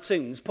morning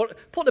cartoons, put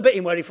the bit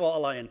in where he fought a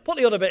lion, put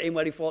the other bit in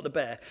where he fought the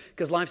bear,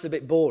 because life's a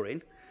bit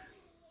boring.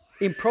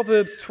 In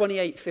Proverbs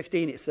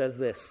 28:15 it says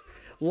this,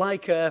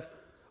 like a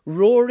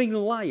roaring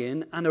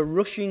lion and a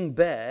rushing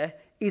bear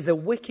is a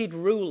wicked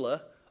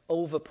ruler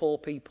over poor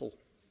people.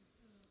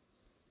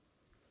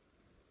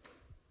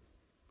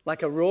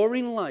 Like a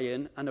roaring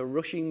lion and a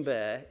rushing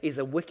bear is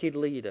a wicked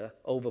leader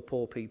over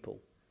poor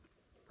people.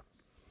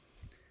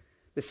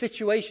 The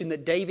situation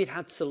that David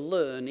had to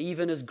learn,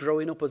 even as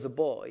growing up as a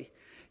boy,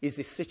 is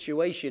this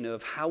situation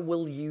of how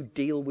will you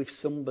deal with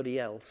somebody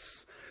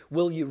else?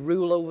 Will you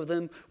rule over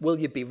them? Will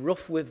you be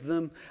rough with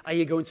them? Are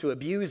you going to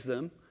abuse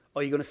them? Or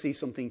are you going to see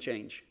something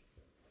change?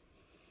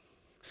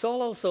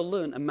 Saul also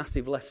learned a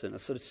massive lesson, or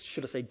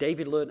should I say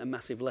David learned a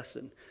massive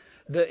lesson,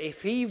 that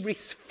if he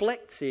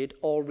reflected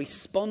or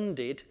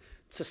responded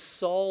to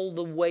Saul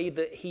the way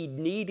that he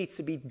needed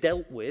to be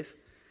dealt with,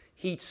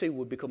 he too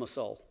would become a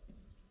Saul.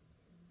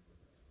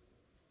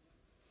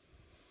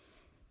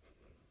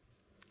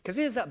 Because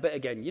here's that bit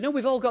again. You know,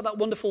 we've all got that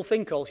wonderful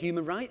thing called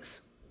human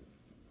rights.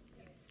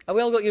 Have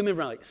we all got human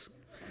rights?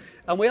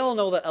 And we all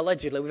know that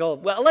allegedly,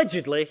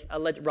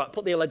 right,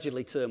 put the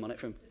allegedly term on it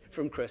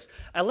from Chris.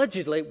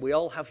 Allegedly, we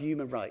all have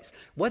human rights.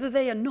 Whether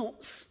they are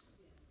nuts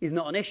is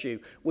not an issue.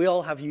 We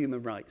all have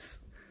human rights.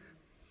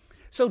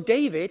 So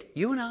David,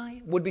 you and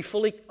I would be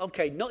fully,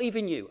 okay, not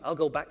even you, I'll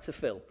go back to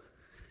Phil.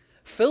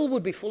 Phil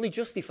would be fully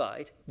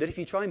justified that if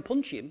you try and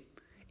punch him,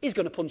 he's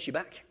going to punch you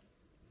back.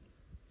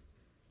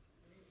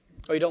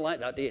 Oh, you don't like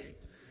that, do you?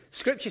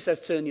 Scripture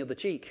says turn the other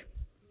cheek.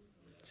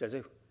 Says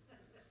who?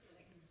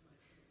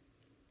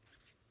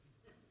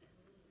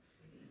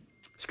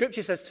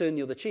 Scripture says turn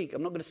the other cheek.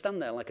 I'm not going to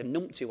stand there like a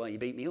numpty while you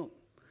beat me up.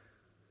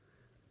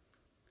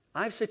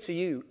 I've said to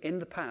you in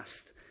the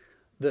past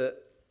that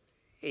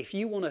if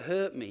you want to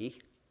hurt me,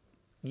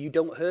 you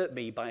don't hurt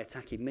me by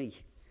attacking me.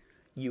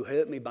 You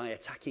hurt me by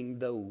attacking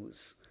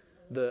those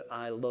that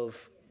I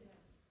love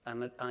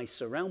and that I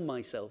surround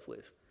myself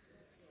with.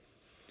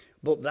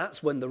 But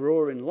that's when the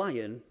roaring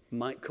lion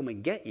might come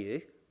and get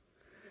you,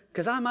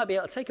 because I might be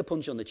able to take a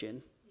punch on the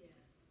chin,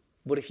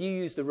 But if you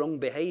use the wrong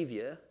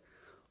behavior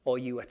or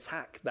you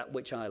attack that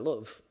which I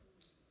love,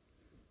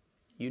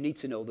 you need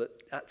to know that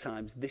at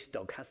times this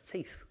dog has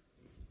teeth.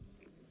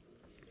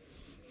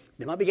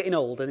 They might be getting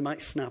old and they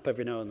might snap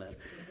every now and then.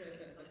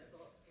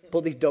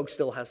 But this dog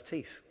still has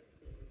teeth.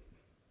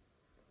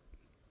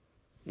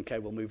 Okay,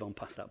 we'll move on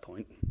past that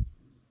point.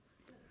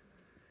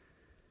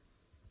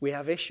 We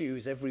have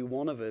issues, every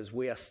one of us.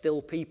 We are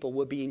still people.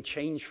 We're being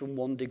changed from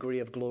one degree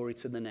of glory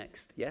to the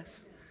next.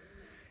 Yes?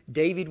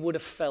 David would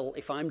have felt,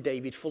 if I'm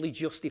David, fully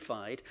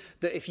justified,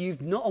 that if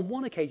you've not on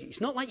one occasion,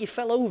 it's not like you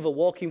fell over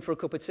walking for a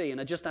cup of tea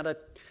and I just had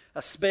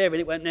a spare and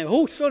it went, now,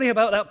 oh, sorry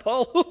about that,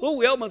 Paul.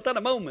 We almost had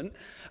a moment.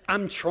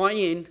 I'm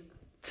trying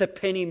to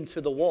pin him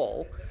to the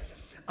wall.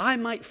 I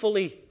might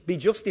fully be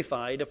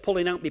justified of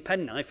pulling out my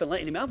penknife and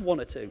letting him have one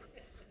or two.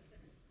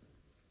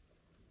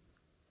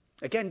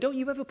 Again, don't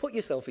you ever put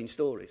yourself in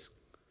stories?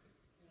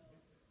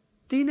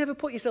 Do you never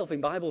put yourself in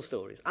Bible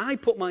stories? I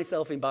put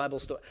myself in Bible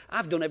stories.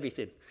 I've done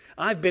everything.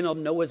 I've been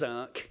on Noah's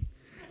Ark.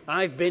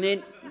 I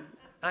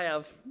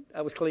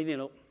was cleaning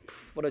up.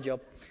 What a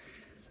job.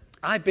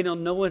 I've been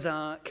on Noah's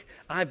Ark.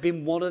 I've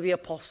been one of the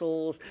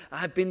apostles.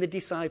 I've been the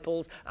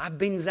disciples. I've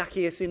been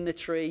Zacchaeus in the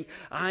tree.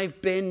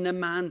 I've been the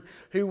man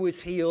who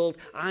was healed.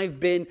 I've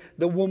been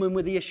the woman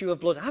with the issue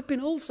of blood. I've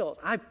been all sorts.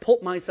 I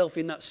put myself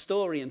in that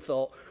story and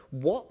thought,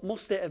 what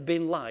must it have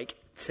been like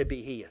to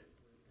be here?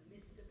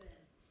 Mr. Ben.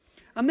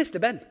 I'm Mr.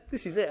 Ben.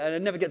 This is it. I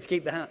never get to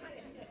keep the hat.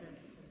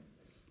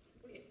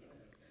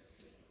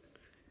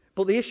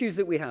 But the issues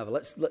that we have,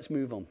 let's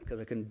move on because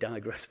I can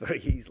digress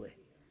very easily.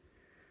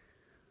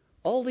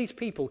 All these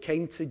people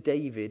came to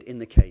David in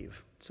the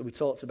cave. So we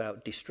talked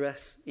about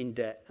distress, in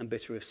debt, and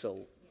bitter of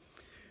soul.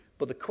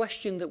 But the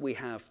question that we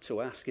have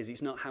to ask is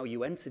it's not how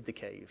you entered the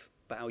cave,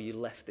 but how you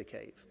left the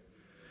cave.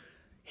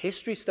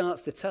 History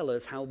starts to tell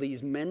us how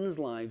these men's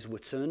lives were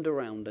turned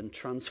around and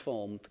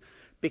transformed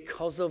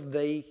because of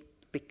the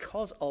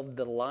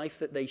life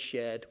that they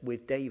shared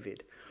with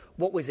David.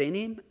 What was in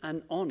him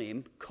and on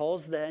him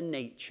caused their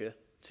nature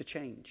to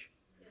change.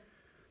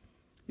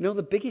 You know,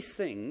 the biggest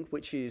thing,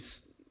 which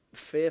is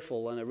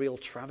fearful and a real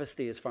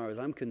travesty as far as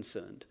I'm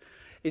concerned,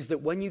 is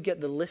that when you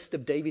get the list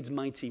of David's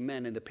mighty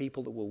men and the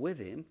people that were with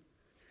him,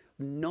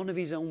 none of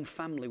his own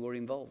family were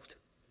involved.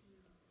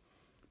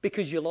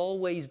 Because you'll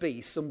always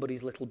be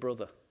somebody's little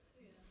brother.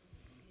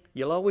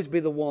 You'll always be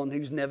the one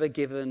who's never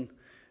given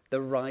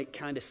the right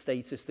kind of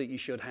status that you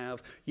should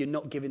have. You're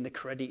not given the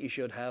credit you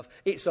should have.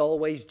 It's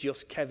always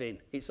just Kevin.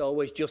 It's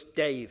always just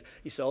Dave.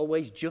 It's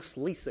always just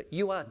Lisa.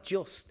 You are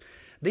just.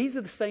 These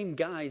are the same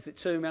guys that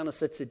turned around and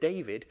said to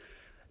David,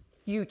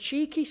 you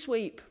cheeky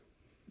sweep,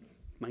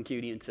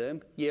 Mancunian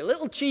term, you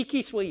little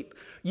cheeky sweep.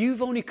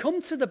 You've only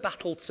come to the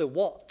battle to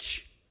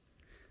watch.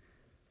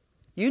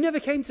 You never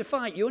came to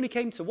fight, you only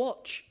came to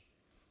watch.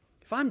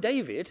 If I'm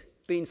David,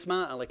 being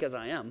smart aleck as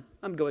I am,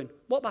 I'm going,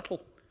 what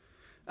battle?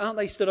 Aren't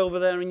they stood over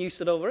there and you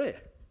stood over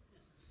here?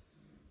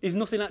 Is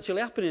nothing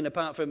actually happening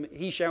apart from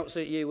he shouts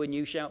at you and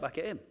you shout back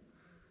at him?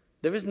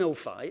 There is no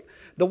fight.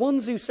 The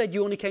ones who said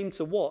you only came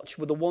to watch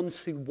were the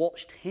ones who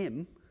watched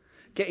him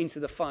get into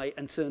the fight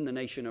and turn the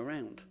nation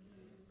around.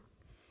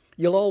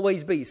 You'll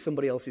always be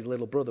somebody else's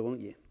little brother,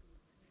 won't you?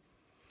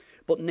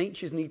 But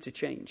natures need to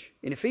change.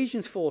 In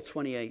Ephesians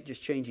 4:28,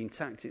 just changing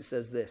tact, it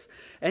says this: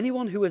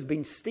 anyone who has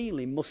been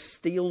stealing must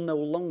steal no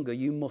longer.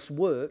 You must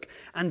work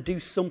and do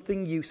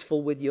something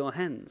useful with your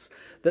hands,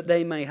 that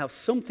they may have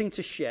something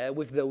to share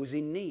with those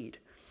in need.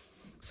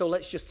 So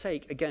let's just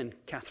take, again,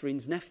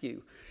 Catherine's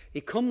nephew.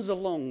 He comes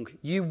along,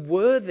 you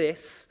were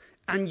this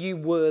and you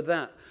were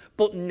that,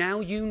 but now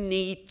you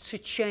need to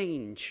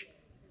change.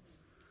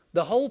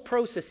 The whole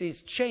process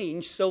is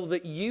change so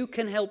that you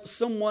can help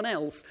someone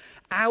else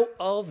out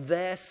of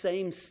their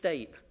same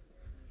state.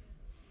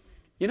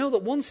 You know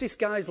that once this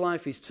guy's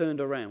life is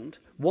turned around,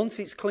 once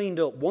it's cleaned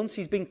up, once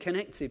he's been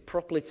connected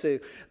properly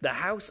to the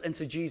house and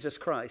to Jesus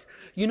Christ,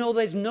 you know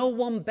there's no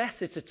one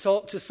better to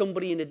talk to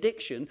somebody in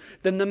addiction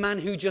than the man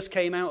who just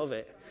came out of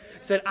it.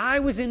 Said, I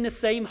was in the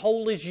same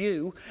hole as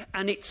you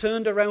and it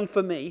turned around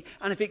for me,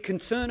 and if it can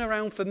turn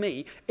around for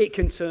me, it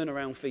can turn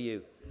around for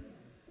you.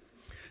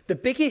 The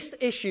biggest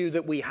issue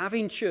that we have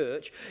in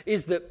church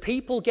is that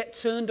people get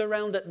turned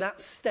around at that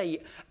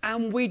state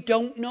and we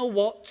don't know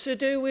what to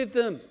do with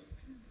them.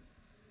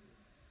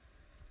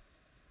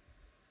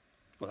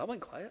 Well, that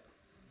went quiet.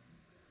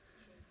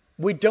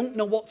 We don't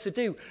know what to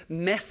do.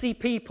 Messy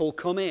people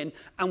come in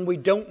and we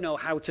don't know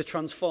how to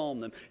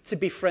transform them, to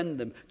befriend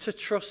them, to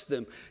trust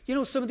them. You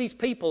know, some of these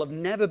people have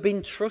never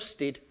been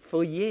trusted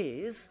for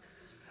years,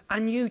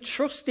 and you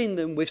trusting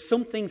them with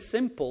something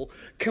simple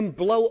can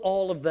blow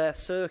all of their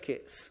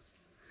circuits.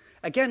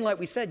 Again, like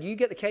we said, you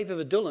get the Cave of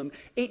Adullam,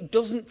 it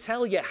doesn't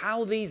tell you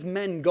how these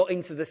men got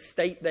into the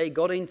state they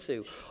got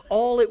into.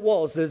 All it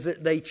was is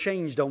that they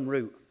changed en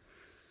route.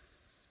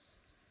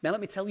 Now let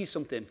me tell you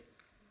something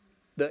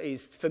that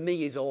is, for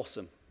me, is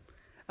awesome.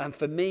 And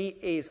for me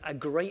is a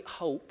great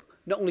hope,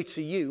 not only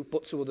to you,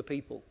 but to other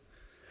people.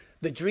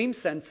 The Dream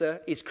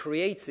Centre is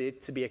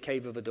created to be a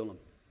Cave of Adullam.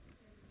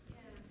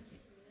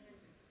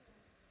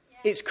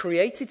 It's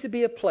created to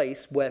be a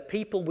place where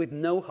people with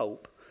no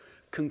hope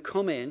can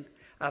come in,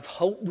 have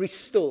hope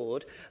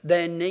restored,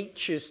 their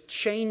natures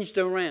changed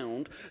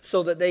around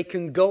so that they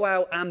can go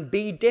out and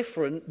be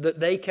different, that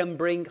they can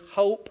bring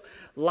hope,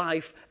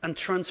 life, and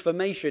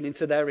transformation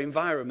into their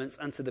environments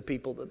and to the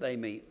people that they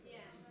meet.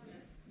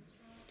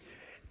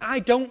 I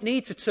don't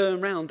need to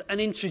turn around and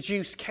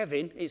introduce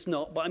Kevin. It's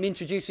not, but I'm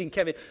introducing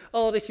Kevin.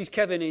 Oh, this is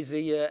Kevin. He's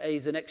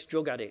an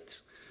ex-drug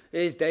addict.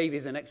 Here's Dave.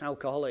 He's an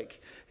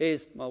ex-alcoholic. Well,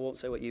 I won't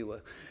say what you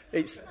were.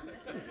 You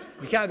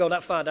can't go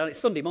that far down. It's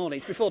Sunday morning.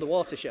 It's before the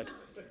watershed.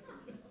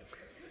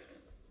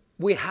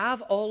 We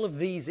have all of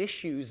these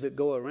issues that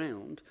go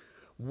around.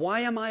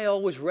 Why am I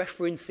always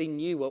referencing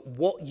you at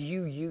what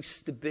you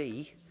used to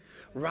be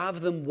rather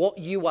than what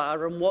you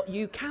are and what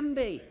you can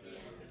be?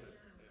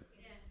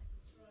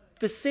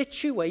 The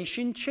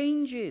situation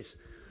changes.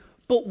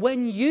 But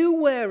when you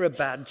wear a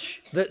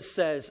badge that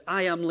says,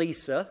 I am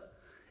Lisa,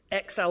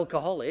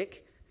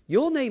 ex-alcoholic,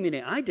 you're naming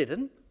it. I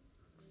didn't.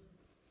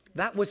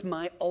 That was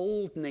my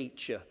old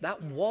nature.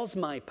 That was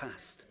my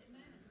past.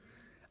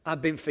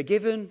 I've been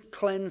forgiven,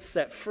 cleansed,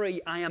 set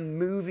free. I am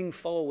moving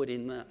forward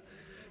in that.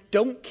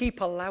 Don't keep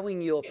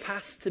allowing your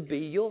past to be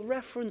your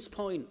reference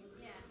point.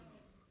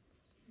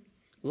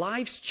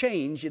 Lives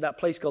change at that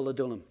place called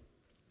Adullam.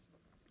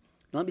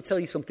 Let me tell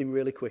you something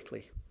really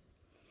quickly.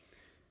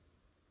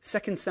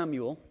 2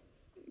 Samuel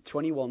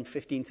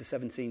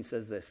 21:15-17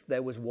 says this.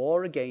 There was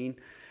war again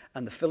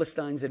and the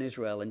Philistines in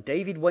Israel. And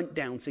David went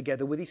down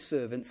together with his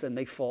servants and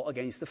they fought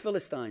against the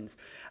Philistines.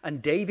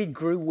 And David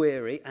grew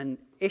weary, and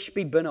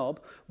Ishbi-benob,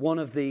 one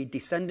of the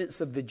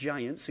descendants of the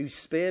giants, whose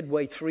spear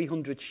weighed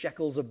 300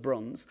 shekels of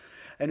bronze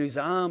and whose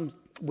arm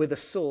with a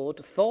sword,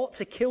 thought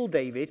to kill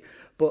David.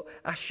 But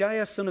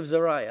Ashiah, son of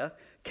Zeruiah,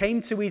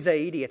 came to his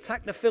aid. He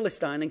attacked the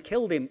Philistine and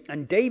killed him.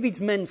 And David's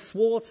men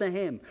swore to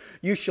him,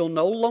 you shall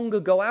no longer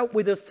go out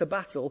with us to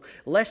battle,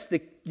 lest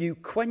you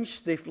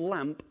quench the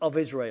lamp of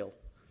Israel.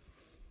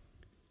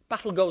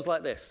 Battle goes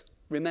like this.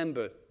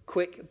 Remember,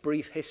 quick,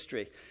 brief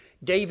history.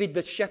 David,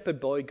 the shepherd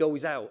boy,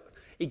 goes out.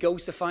 He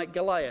goes to fight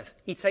Goliath.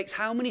 He takes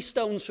how many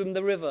stones from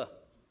the river?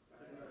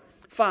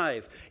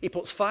 5. He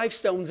puts 5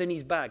 stones in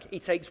his bag. He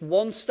takes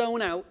 1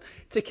 stone out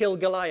to kill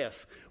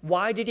Goliath.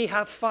 Why did he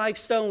have 5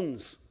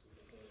 stones?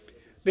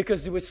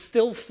 Because there was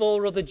still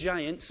 4 other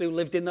giants who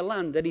lived in the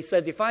land. And he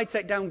says, if I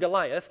take down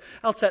Goliath,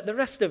 I'll take the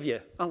rest of you.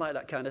 I like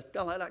that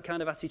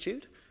kind of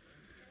attitude.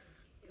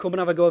 Come and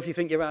have a go if you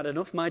think you're hard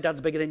enough. My dad's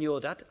bigger than your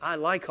dad. I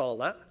like all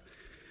that.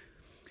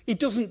 He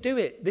doesn't do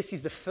it. This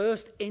is the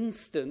first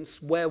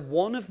instance where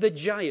one of the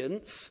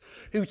giants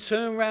who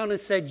turned around and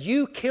said,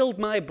 you killed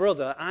my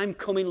brother, I'm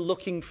coming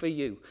looking for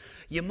you.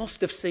 You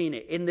must have seen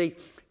it in the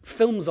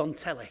films on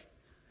telly.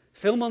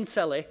 Film on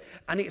telly,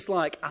 and it's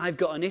like, I've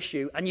got an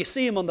issue. And you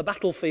see him on the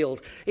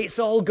battlefield. It's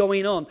all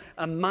going on.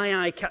 And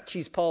my eye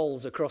catches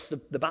Paul's across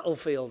the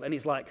battlefield. And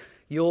he's like,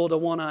 you're the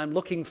one I'm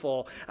looking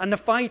for. And they're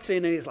fighting,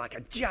 and it's like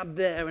a jab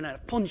there, and a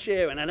punch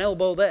here, and an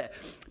elbow there.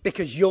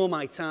 Because you're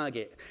my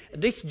target.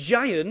 This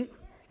giant,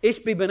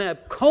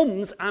 Ishbi-benob,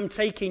 comes, I'm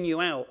taking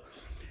you out.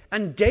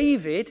 And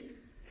David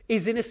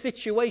is in a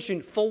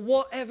situation, for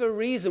whatever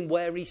reason,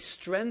 where his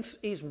strength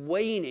is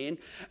waning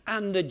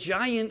and the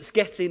giant's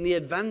getting the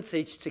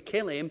advantage to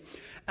kill him,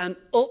 and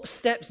up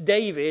steps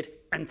David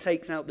and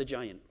takes out the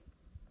giant.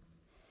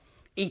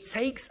 He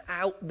takes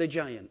out the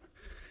giant.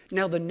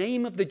 Now, the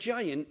name of the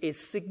giant is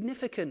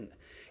significant.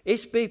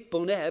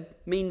 Ishbi-benob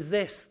means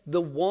this, the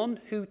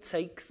one who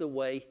takes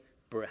away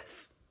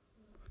breath.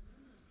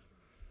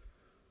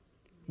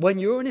 When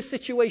you're in a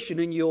situation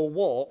in your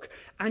walk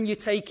and you're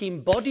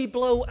taking body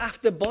blow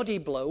after body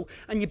blow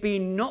and you're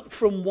being knocked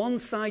from one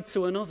side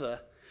to another,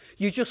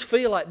 you just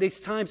feel like there's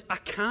times I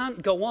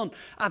can't go on.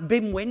 I've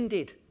been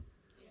winded.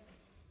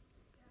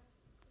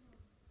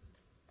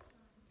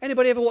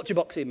 Anybody ever watch a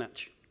boxing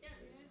match? Yes.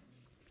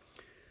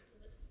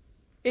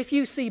 If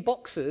you see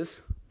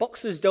boxers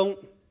don't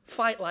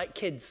fight like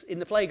kids in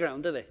the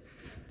playground, do they?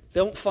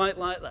 They don't fight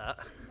like that.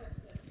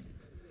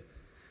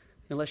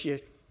 Unless you're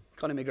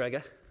Conor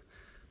McGregor.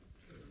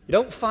 You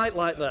don't fight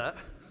like that,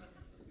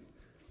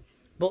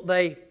 but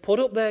they put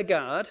up their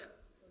guard,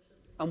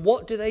 and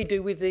what do they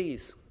do with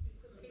these?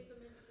 Keep them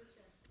into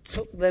the chest.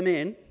 Tuck them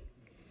in.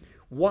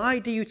 Why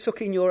do you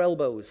tuck in your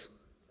elbows?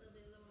 So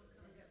the other one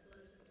can't get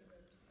blows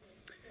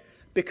in the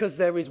ribs. Because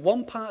there is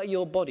one part of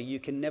your body you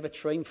can never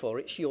train for.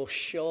 It's your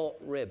short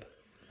rib.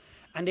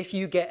 And if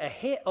you get a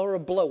hit or a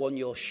blow on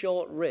your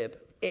short rib,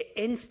 it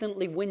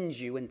instantly wins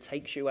you and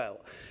takes you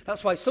out.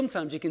 That's why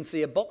sometimes you can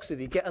see a boxer,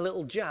 they get a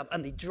little jab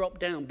and they drop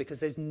down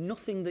because there's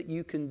nothing that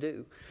you can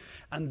do.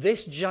 And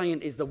this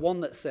giant is the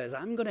one that says,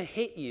 I'm going to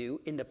hit you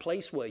in the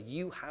place where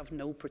you have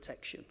no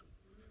protection.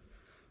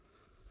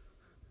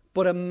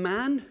 But a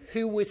man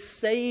who was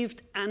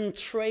saved and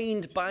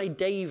trained by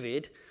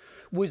David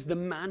was the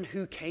man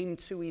who came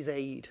to his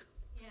aid.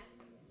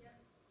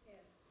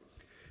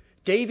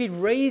 David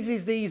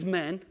raises these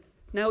men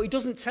Now, it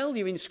doesn't tell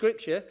you in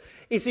Scripture,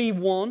 is he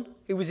one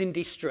who was in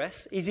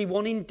distress? Is he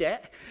one in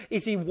debt?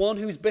 Is he one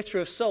who's bitter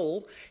of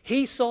soul?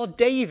 He saw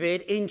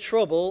David in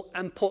trouble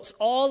and puts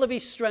all of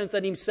his strength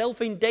and himself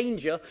in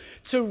danger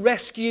to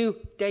rescue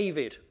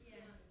David.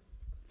 Yeah.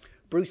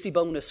 Brucey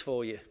bonus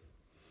for you.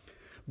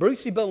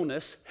 Brucey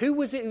bonus, who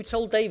was it who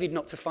told David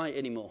not to fight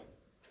anymore?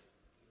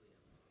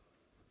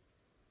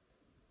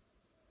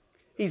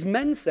 His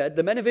men said,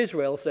 the men of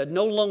Israel said,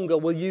 no longer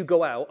will you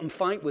go out and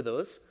fight with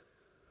us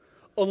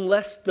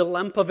unless the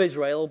lamp of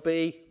Israel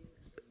be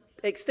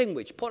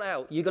extinguished, put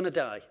out, you're going to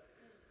die.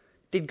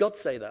 Did God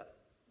say that?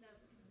 No.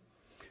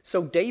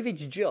 So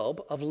David's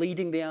job of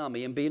leading the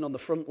army and being on the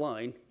front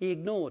line, he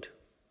ignored.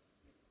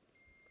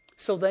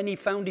 So then he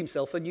found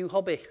himself a new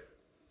hobby.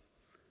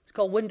 It's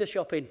called window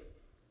shopping.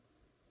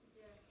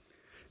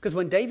 Because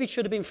when David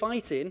should have been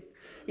fighting,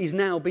 he's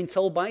now been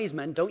told by his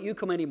men, don't you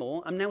come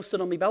anymore. I'm now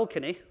stood on my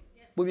balcony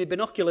with my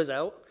binoculars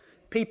out,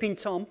 peeping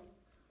Tom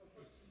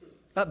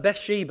at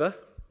Bathsheba.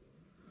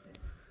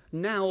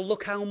 Now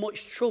look how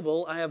much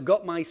trouble I have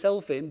got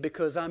myself in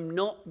because I'm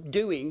not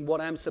doing what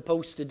I'm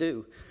supposed to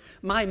do.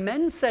 My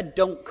men said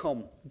don't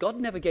come. God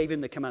never gave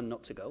him the command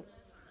not to go.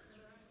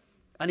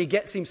 And he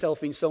gets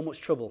himself in so much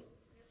trouble.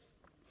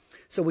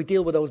 So we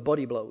deal with those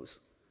body blows.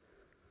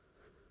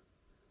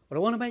 But I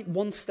want to make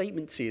one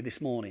statement to you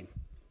this morning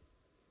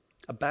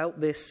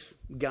about this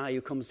guy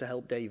who comes to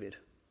help David.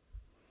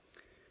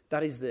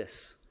 That is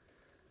this.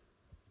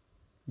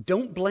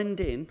 Don't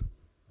blend in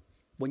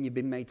when you've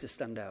been made to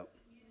stand out.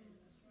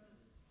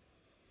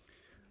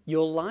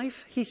 Your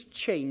life is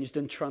changed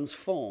and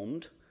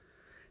transformed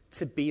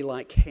to be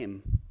like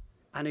him.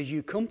 And as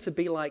you come to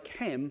be like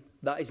him,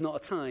 that is not a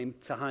time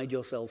to hide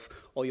yourself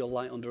or your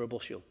light under a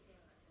bushel.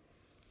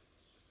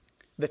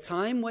 The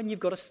time when you've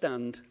got to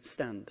stand,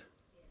 stand.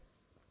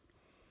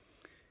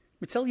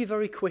 Let me tell you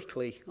very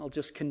quickly, I'll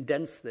just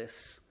condense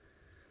this,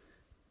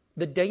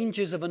 the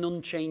dangers of an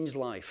unchanged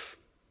life.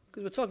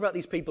 Because we're talking about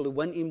these people who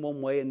went in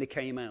one way and they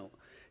came out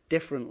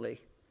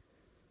differently.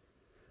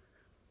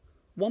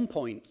 One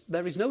point,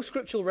 there is no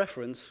scriptural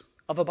reference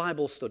of a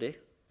Bible study,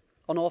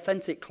 an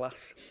authentic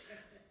class,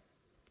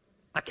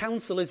 a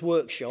counselor's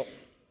workshop,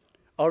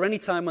 or any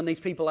time when these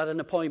people had an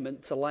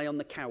appointment to lie on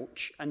the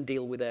couch and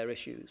deal with their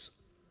issues.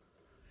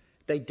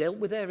 They dealt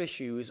with their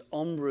issues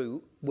en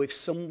route with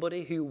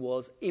somebody who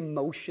was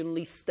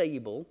emotionally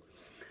stable.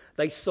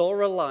 They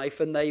saw a life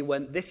and they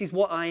went, this is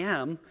what I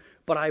am,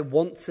 but I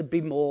want to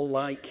be more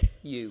like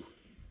you.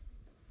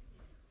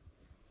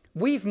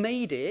 We've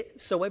made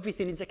it so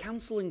everything is a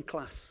counselling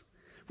class.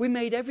 We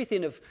made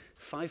everything of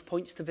 5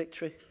 points to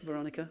victory,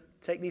 Veronica.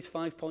 Take these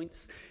 5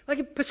 points. Like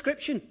a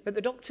prescription at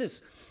the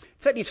doctor's.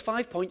 Take these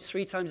 5 points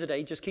 3 times a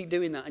day. Just keep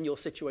doing that and your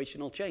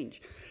situation will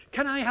change.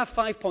 Can I have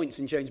 5 points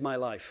and change my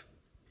life?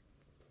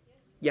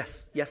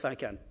 Yes, I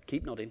can.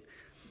 Keep nodding.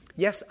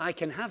 Yes, I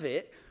can have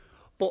it.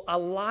 But a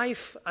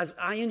life as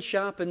iron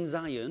sharpens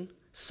iron,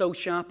 so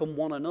sharpen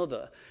one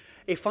another.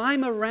 If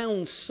I'm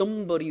around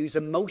somebody who's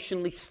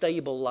emotionally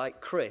stable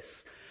like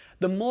Chris,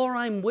 the more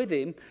I'm with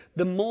him,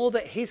 the more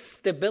that his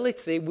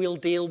stability will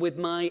deal with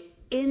my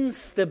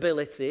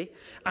instability,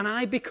 and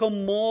I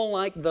become more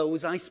like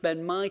those I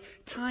spend my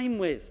time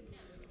with.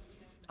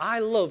 I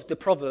love the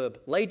proverb,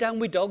 lay down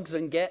with dogs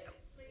and get...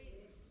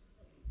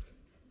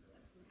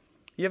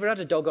 You ever had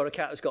a dog or a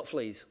cat that's got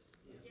fleas?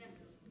 Yes.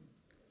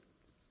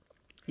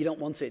 You don't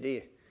want it, do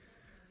you?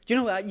 Do you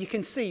know what? You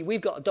can see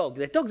we've got a dog.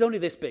 The dog's only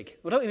this big.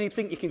 I don't even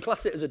think you can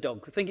class it as a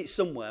dog. I think it's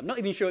somewhere. I'm not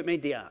even sure it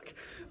made the ark.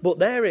 But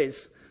there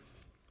is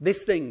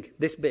this thing,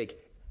 this big.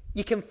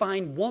 You can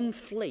find one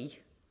flea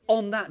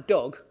on that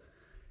dog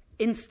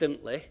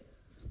instantly.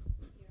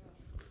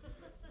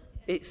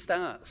 It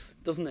starts,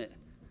 doesn't it?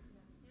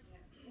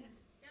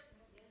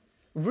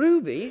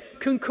 Ruby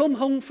can come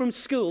home from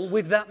school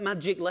with that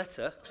magic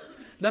letter.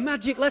 The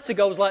magic letter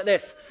goes like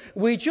this.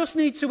 We just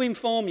need to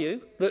inform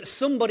you that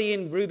somebody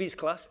in Ruby's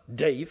class,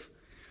 Dave,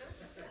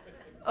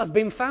 has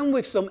been found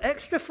with some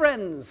extra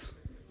friends.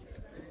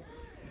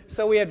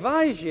 So we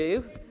advise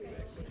you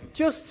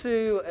just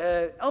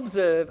to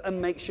observe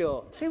and make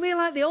sure. See, we're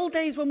like the old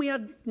days when we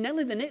had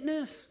Nellie the knit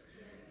nurse.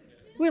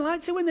 We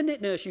liked it when the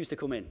knit nurse used to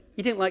come in.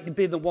 You didn't like to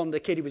be the one the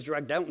kid who was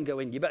dragged out and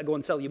going, you better go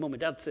and tell your mum and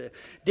dad to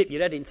dip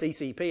your head in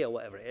TCP or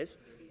whatever it is.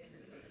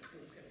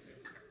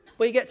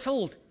 But you get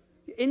told,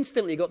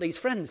 instantly you got these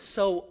friends.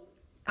 So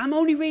I'm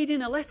only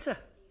reading a letter.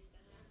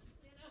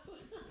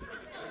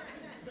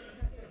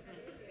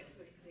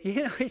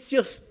 You know, it's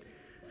just,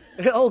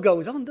 it all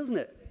goes on, doesn't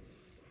it?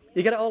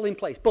 You get it all in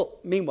place.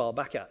 But meanwhile,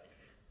 back at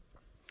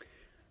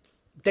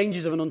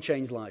dangers of an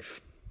unchanged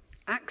life.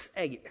 Acts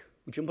 8.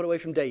 We're jumping away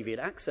from David.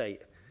 Acts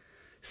 8.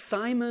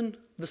 Simon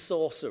the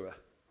sorcerer.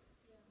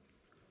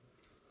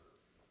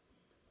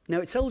 Now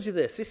it tells you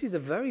this. This is a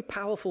very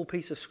powerful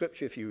piece of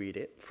scripture if you read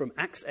it, from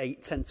Acts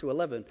 8, 10 to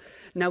 11.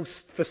 Now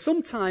for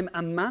some time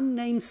a man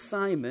named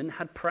Simon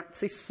had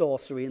practiced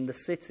sorcery in the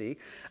city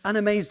and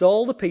amazed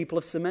all the people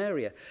of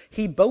Samaria.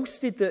 He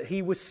boasted that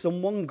he was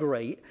someone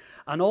great,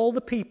 and all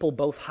the people,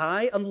 both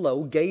high and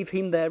low, gave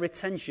him their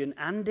attention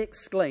and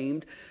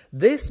exclaimed,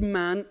 "This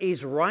man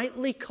is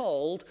rightly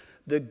called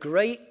the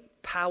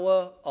great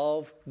power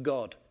of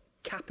God."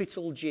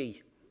 Capital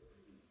G.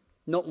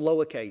 Not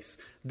lowercase.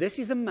 This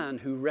is a man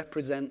who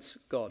represents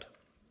God.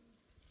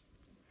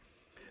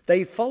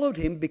 They followed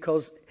him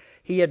because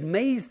he had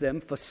amazed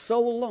them for so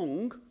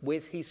long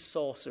with his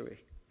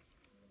sorcery.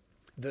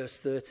 Verse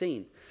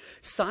 13.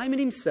 Simon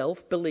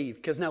himself believed,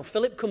 because now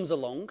Philip comes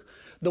along.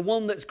 The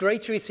one that's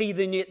greater is he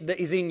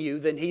that is in you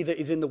than he that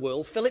is in the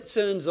world. Philip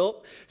turns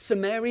up.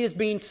 Samaria is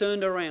being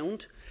turned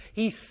around.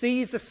 He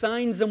sees the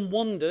signs and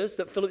wonders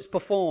that Philip's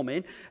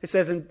performing. It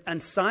says,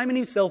 and Simon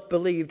himself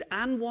believed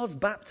and was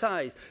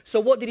baptized.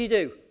 So what did he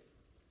do?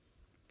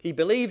 He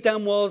believed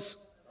and was?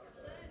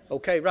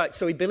 Okay, right.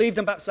 So he believed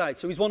and baptized.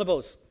 So he's one of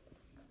us.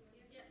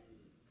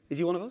 Is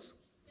he one of us?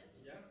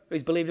 Yeah.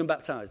 He's believed and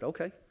baptized.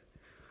 Okay.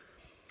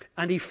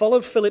 And he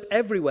followed Philip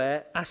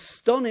everywhere,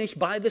 astonished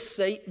by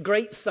the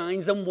great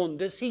signs and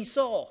wonders he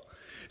saw.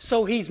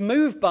 So he's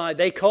moved by,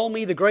 they call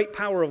me the great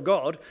power of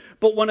God,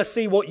 but when I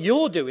see what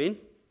you're doing,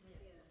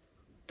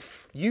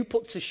 you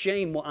put to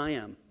shame what I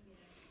am.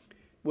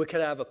 We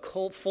could have a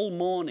full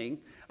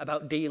morning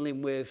about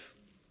dealing with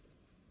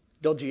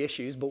dodgy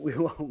issues, but we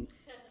won't.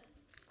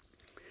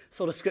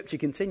 So the scripture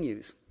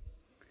continues.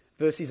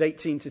 Verses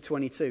 18 to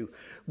 22.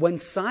 When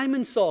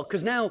Simon saw,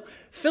 because now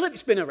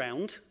Philip's been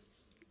around,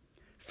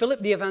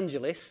 Philip the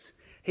evangelist,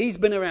 he's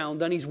been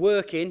around and he's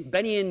working.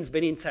 Benny Hinn's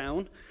been in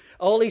town.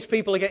 All these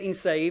people are getting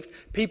saved.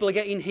 People are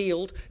getting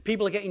healed.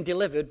 People are getting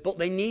delivered. But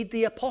they need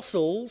the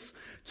apostles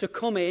to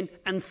come in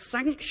and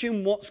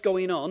sanction what's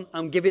going on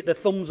and give it the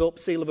thumbs up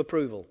seal of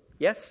approval.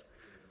 Yes?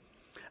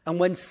 And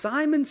when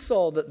Simon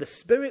saw that the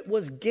Spirit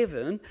was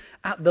given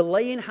at the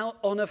laying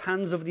on of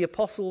hands of the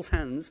apostles'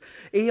 hands,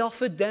 he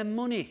offered them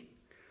money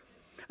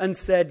and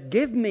said,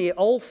 "Give me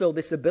also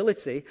this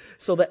ability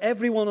so that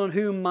everyone on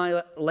whom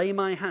I lay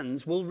my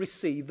hands will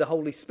receive the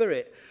Holy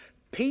Spirit."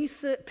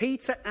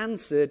 Peter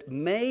answered,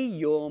 "May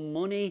your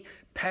money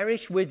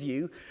perish with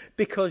you,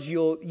 because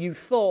you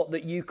thought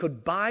that you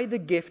could buy the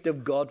gift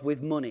of God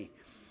with money.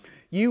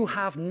 You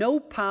have no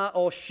part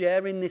or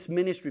share in this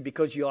ministry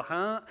because your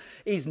heart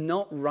is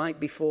not right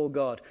before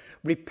God.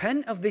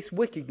 Repent of this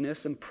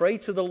wickedness and pray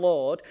to the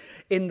Lord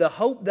in the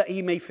hope that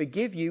he may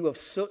forgive you of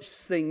such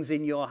things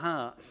in your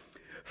heart.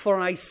 For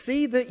I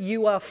see that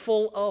you are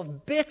full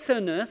of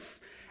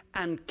bitterness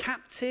and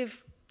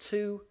captive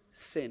to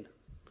sin."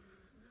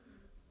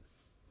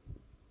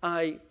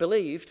 I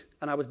believed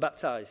and I was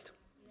baptized.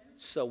 Yeah.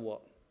 So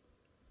what?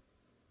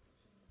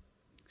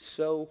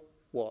 So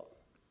what?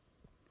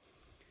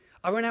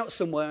 I run out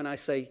somewhere and I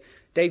say,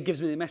 Dave gives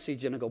me the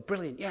message and I go,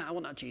 "Brilliant, yeah, I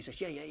want that Jesus.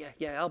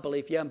 Yeah, I'll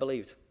believe, yeah, I'm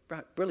believed."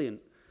 Right,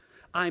 brilliant.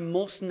 I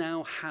must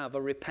now have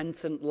a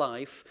repentant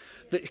life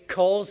that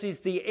causes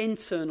the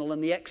internal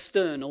and the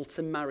external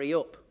to marry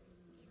up.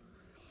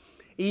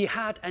 He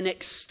had an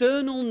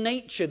external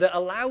nature that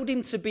allowed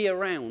him to be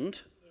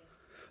around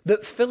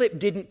that Philip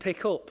didn't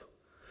pick up.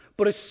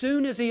 But as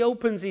soon as he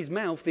opens his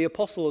mouth, the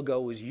apostle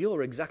goes,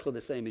 "You're exactly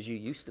the same as you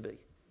used to be.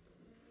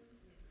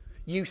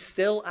 You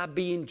still are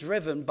being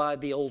driven by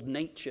the old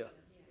nature."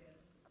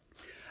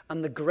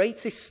 And the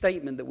greatest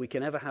statement that we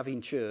can ever have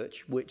in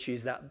church, which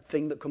is that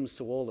thing that comes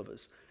to all of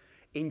us,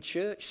 in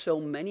church, so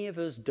many of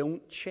us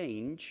don't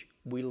change,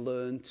 we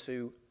learn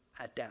to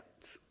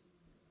adapt.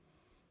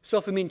 So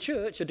if I'm in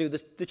church, I do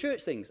the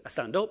church things. I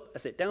stand up, I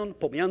sit down,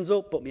 put my hands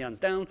up, put my hands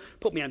down,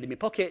 put my hand in my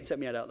pocket, take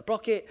my head out of the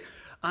pocket.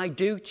 I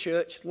do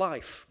church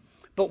life.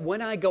 But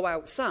when I go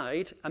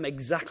outside, I'm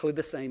exactly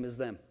the same as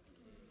them.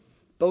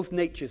 Both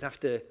natures have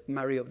to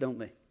marry up, don't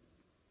they?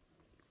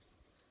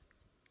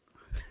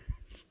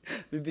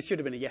 There should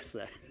have been a yes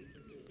there.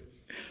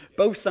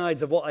 Both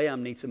sides of what I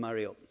am need to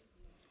marry up.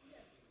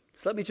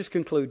 So let me just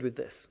conclude with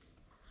this.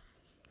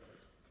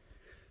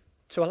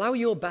 To allow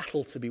your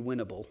battle to be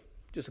winnable,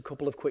 just a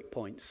couple of quick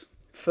points.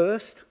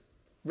 First,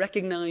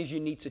 recognize you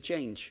need to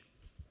change.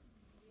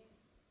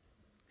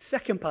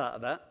 Second part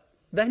of that,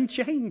 then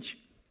change.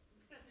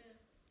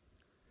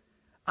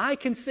 I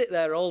can sit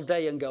there all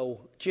day and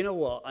go, "Do you know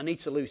what? I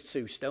need to lose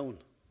 2 stone."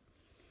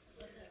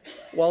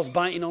 Whilst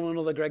biting on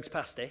another Greg's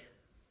pasty.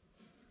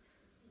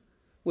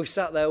 We've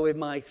sat there with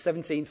my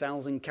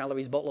 17,000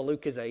 calories bottle of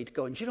Lucozade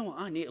going, "Do you know what?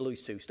 I need to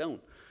lose 2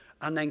 stone."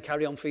 And then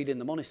carry on feeding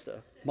the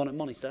monster.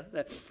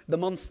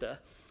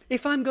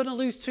 If I'm going to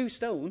lose 2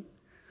 stone,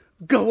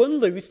 go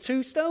and lose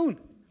 2 stone.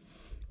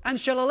 And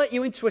shall I let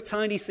you into a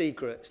tiny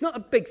secret? It's not a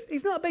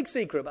big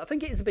secret, but I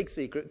think it is a big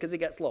secret because it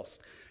gets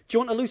lost. Do you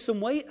want to lose some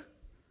weight?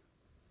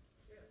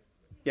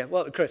 Yeah,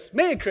 well,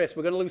 me and Chris,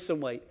 we're going to lose some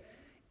weight.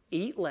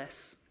 Eat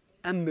less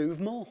and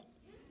move more.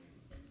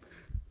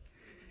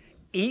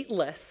 Eat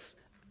less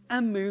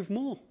and move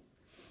more.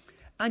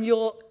 And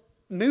your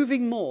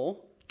moving more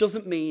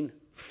doesn't mean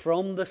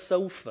from the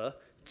sofa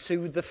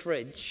to the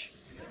fridge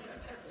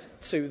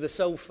to the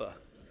sofa.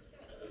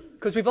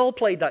 Because we've all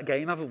played that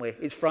game, haven't we?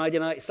 It's Friday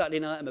night, it's Saturday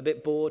night, I'm a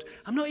bit bored.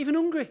 I'm not even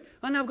hungry,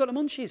 and I've got the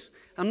munchies.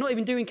 I'm not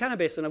even doing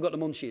cannabis, and I've got the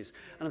munchies.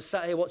 And I'm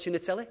sat here watching the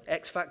telly,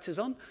 X Factor's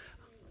on.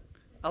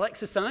 I'll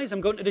exercise,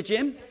 I'm going to the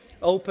gym,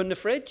 open the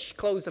fridge,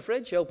 close the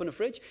fridge, open the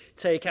fridge,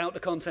 take out the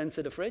contents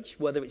of the fridge,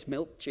 whether it's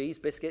milk, cheese,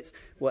 biscuits,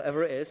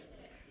 whatever it is,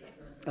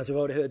 as we've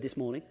already heard this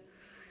morning.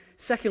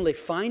 Secondly,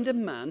 find a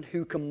man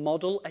who can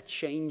model a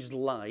changed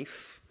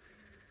life,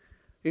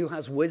 who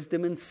has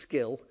wisdom and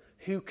skill,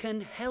 who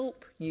can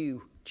help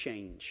you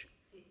change.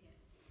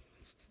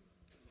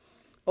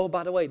 Oh,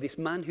 by the way, this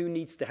man who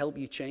needs to help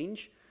you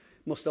change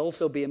must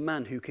also be a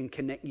man who can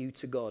connect you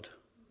to God.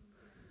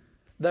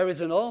 There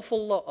is an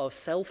awful lot of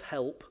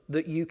self-help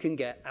that you can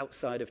get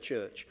outside of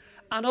church,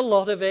 and a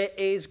lot of it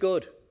is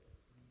good.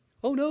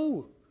 Oh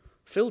no,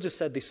 Phil just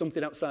said there's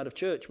something outside of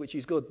church which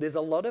is good. There's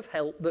a lot of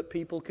help that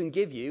people can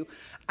give you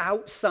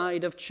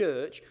outside of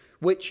church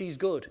which is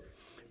good.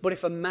 But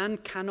if a man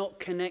cannot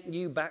connect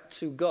you back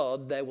to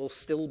God, there will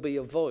still be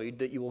a void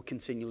that you will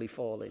continually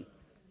fall in.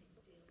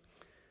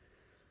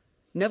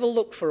 Never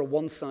look for a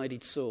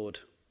one-sided sword.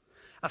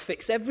 I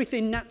fix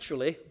everything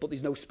naturally, but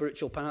there's no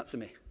spiritual part to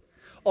me.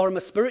 Or I'm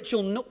a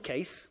spiritual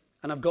nutcase,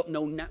 and I've got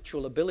no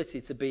natural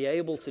ability to be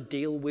able to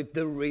deal with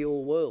the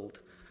real world.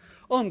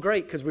 Oh, I'm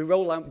great, because we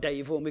roll out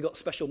Dave when we got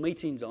special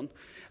meetings on,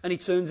 and he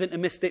turns into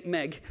Mystic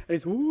Meg, and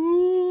it's,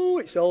 woo,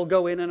 it's all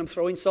going, and I'm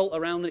throwing salt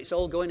around, and it's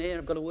all going here,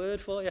 I've got a word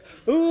for you.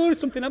 Oh,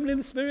 there's something happening in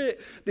the spirit.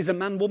 There's a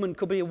man-woman,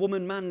 could be a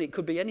woman-man, it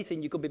could be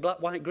anything. You could be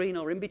black, white, green,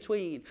 or in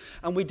between.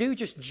 And we do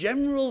just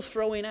general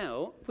throwing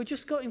out. We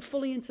just got him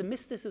fully into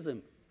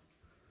mysticism.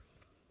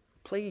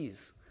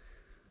 Please.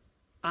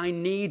 I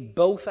need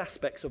both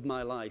aspects of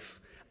my life.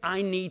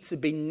 I need to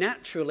be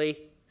naturally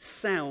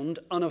sound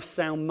and of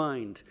sound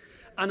mind.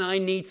 And I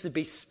need to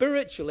be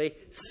spiritually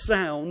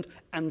sound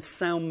and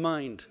sound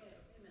mind.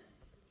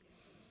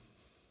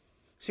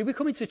 See, we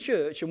come into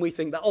church and we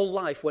think that old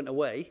life went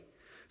away,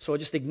 so I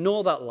just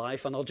ignore that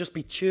life and I'll just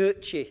be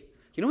churchy.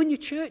 You know, when you're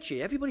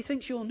churchy, everybody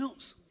thinks you're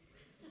nuts.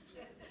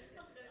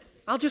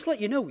 I'll just let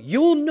you know,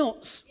 you're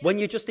nuts when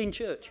you're just in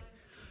church.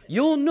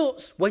 You're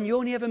nuts when you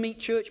only ever meet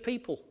church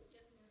people.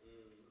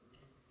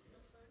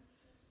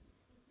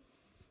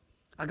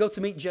 I go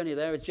to meet Jenny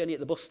there. It's Jenny at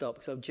the bus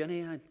stop. So,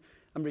 Jenny,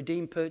 I'm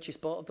redeemed, purchased,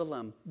 bought of the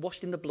Lamb,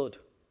 washed in the blood.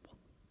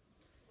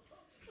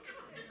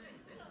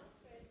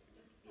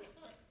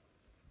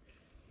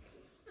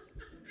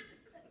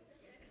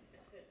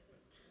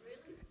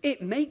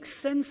 It makes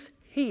sense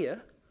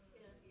here,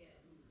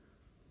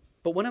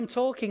 but when I'm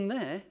talking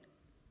there,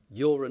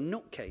 you're a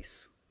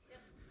nutcase.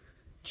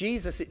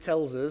 Jesus, it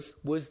tells us,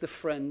 was the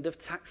friend of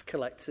tax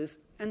collectors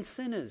and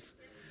sinners.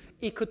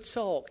 He could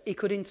talk, he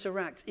could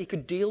interact, he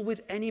could deal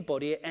with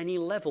anybody at any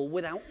level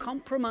without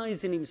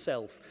compromising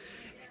himself.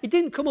 He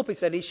didn't come up,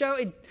 he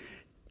shouted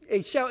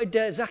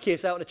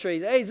Zacchaeus out of the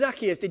trees. Hey,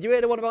 Zacchaeus, did you hear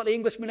the one about the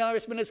Englishman,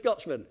 Irishman, and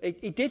Scotsman?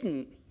 He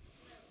didn't.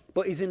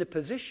 But he's in a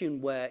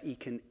position where he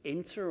can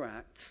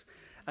interact,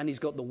 and he's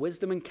got the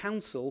wisdom and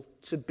counsel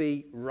to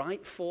be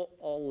right foot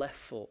or left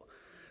foot.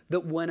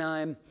 That when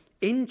I'm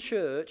in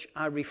church,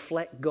 I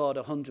reflect God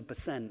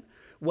 100%.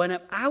 When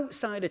I'm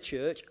outside of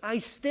church, I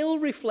still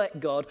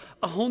reflect God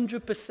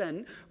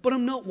 100%, but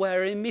I'm not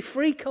wearing my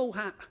Frico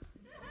hat.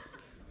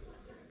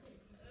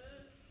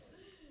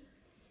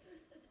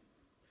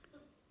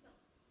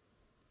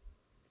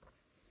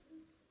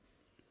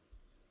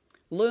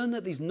 Learn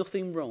that there's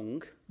nothing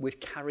wrong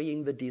with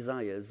carrying the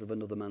desires of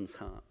another man's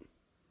heart.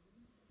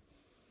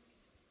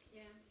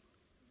 Yeah.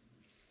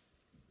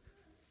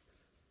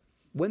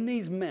 When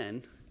these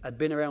men had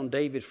been around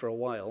David for a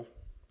while,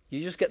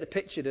 you just get the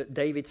picture that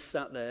David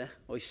sat there,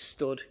 or he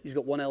stood, he's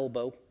got one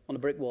elbow on a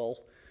brick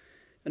wall,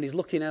 and he's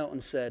looking out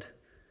and said,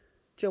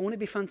 Joe,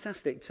 wouldn't it be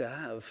fantastic to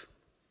have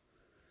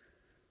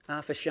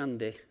half a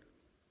shandy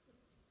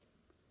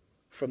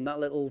from that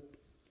little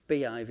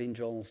beehive in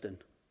Droylsden?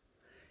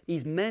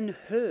 His men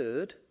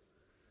heard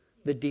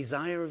the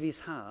desire of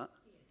his heart.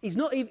 He's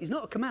not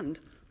a command.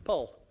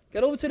 Paul,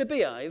 get over to the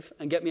beehive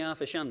and get me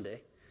half a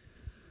shandy.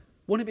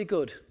 Wouldn't it be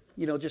good,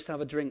 just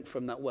have a drink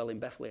from that well in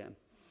Bethlehem?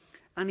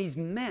 And his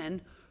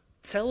men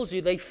tells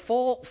you they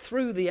fought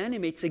through the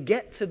enemy to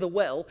get to the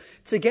well,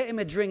 to get him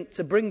a drink,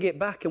 to bring it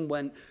back, and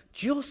went,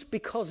 just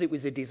because it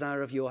was a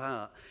desire of your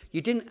heart.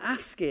 You didn't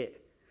ask it.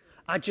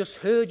 I just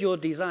heard your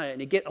desire.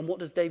 And what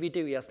does David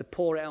do? He has to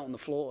pour it out on the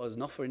floor as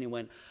an offering. He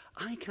went,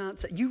 I can't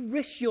say, you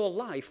risk your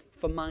life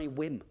for my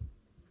whim.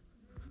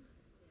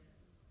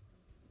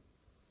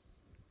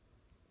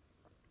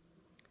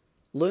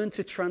 Learn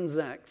to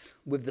transact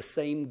with the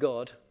same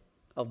God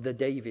of the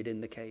David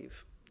in the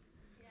cave.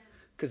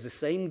 Because the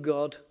same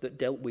God that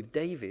dealt with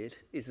David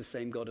is the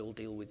same God who will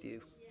deal with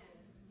you.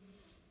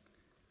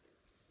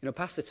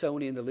 Pastor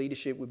Tony and the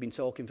leadership, we've been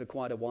talking for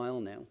quite a while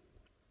now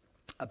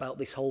about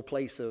this whole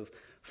place of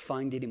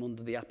finding him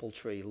under the apple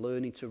tree,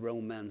 learning to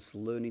romance,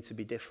 learning to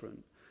be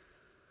different.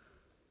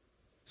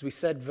 As we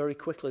said very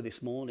quickly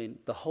this morning,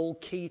 the whole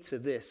key to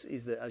this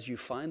is that as you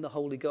find the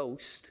Holy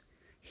Ghost,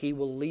 He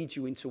will lead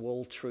you into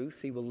all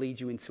truth. He will lead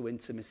you into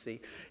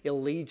intimacy.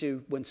 He'll lead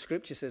you, when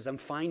Scripture says, and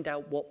find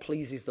out what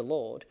pleases the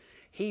Lord,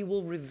 he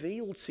will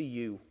reveal to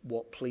you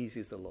what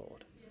pleases the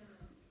Lord.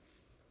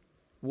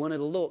 We want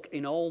to look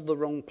in all the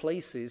wrong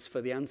places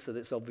for the answer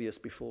that's obvious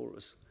before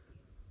us.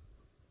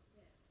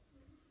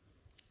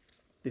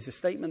 There's a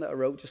statement that I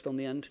wrote just on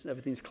the end.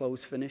 Everything's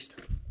closed, finished.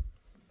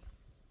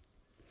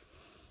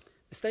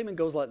 The statement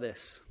goes like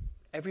this.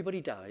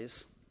 Everybody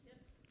dies,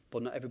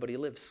 but not everybody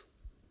lives.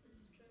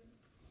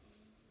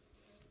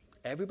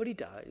 Everybody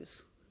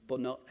dies, but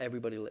not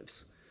everybody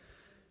lives.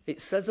 It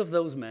says of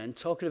those men,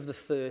 talking of the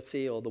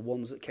 30 or the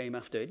ones that came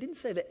after, it didn't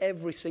say that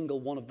every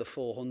single one of the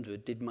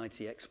 400 did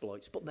mighty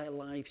exploits, but their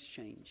lives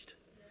changed.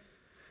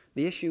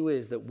 The issue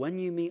is that when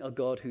you meet a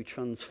God who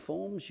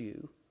transforms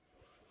you,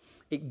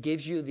 it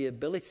gives you the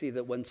ability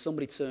that when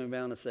somebody turned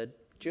around and said,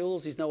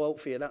 Jules, there's no hope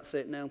for you, that's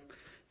it now.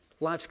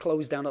 Life's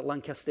closed down at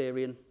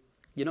Lancasterian.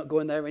 You're not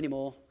going there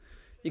anymore.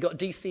 You got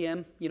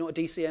DCM. You know what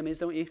DCM is,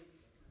 don't you?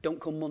 Don't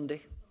come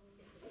Monday.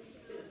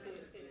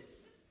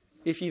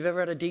 If you've ever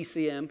had a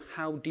DCM,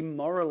 how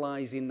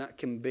demoralizing that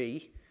can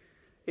be.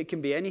 It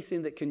can be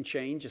anything that can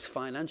change, a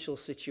financial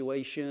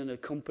situation, a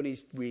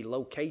company's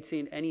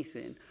relocating,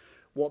 anything.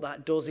 What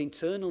that does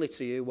internally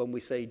to you when we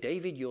say,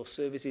 David, your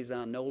services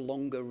are no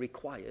longer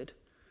required.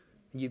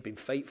 You've been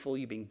faithful,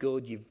 you've been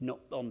good, you've not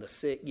on the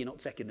sick, you're not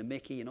taking the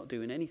mickey, you're not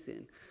doing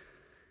anything.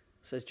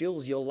 It says,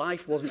 Jules, your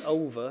life wasn't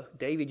over.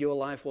 David, your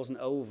life wasn't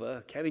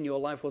over. Kevin, your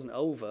life wasn't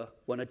over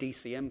when a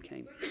DCM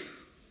came.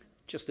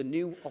 Just a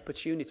new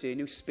opportunity, a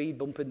new speed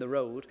bump in the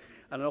road,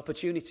 and an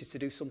opportunity to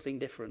do something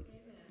different.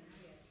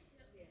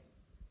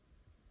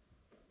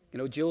 You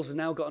know, Jules has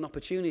now got an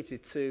opportunity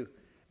to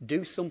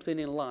do something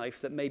in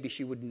life that maybe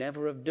she would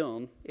never have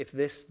done if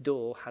this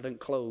door hadn't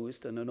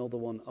closed and another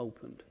one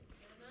opened.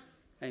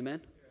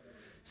 Amen?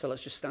 So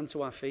let's just stand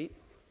to our feet.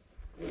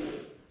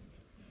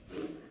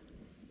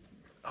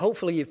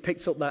 Hopefully you've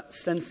picked up that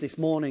sense this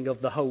morning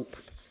of the hope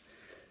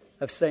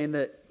of saying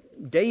that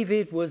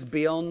David was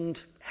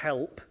beyond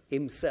help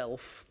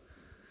himself,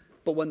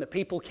 but when the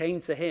people came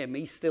to him,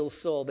 he still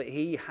saw that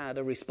he had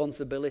a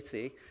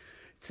responsibility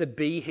to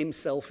be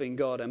himself in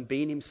God, and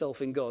being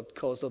himself in God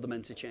caused other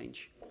men to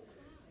change.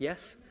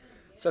 Yes?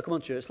 So come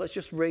on, church, let's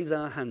just raise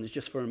our hands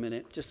just for a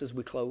minute, just as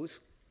we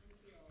close.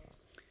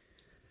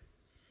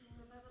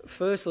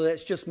 Firstly,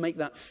 let's just make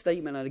that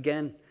statement, and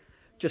again,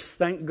 just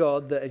thank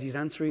God that as he's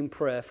answering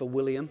prayer for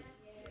William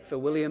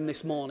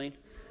this morning,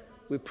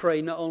 we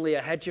pray not only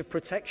a hedge of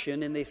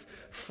protection in these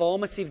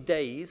formative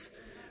days,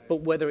 but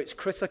whether it's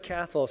Chris or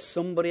Kath or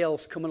somebody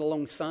else coming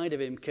alongside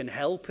of him can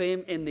help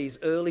him in these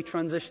early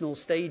transitional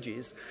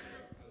stages,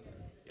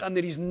 and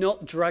that he's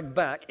not dragged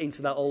back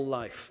into that old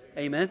life.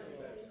 Amen?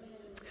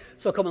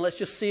 So come on, let's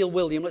just seal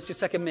William. Let's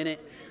just take a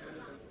minute.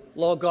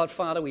 Lord God,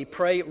 Father, we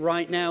pray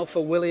right now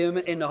for William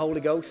in the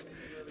Holy Ghost.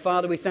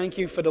 Father, we thank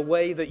you for the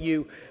way that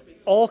you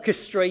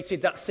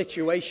orchestrated that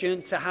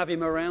situation to have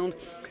him around.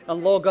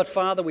 And Lord God,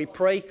 Father, we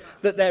pray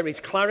that there is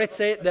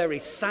clarity, there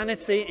is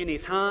sanity in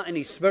his heart and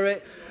his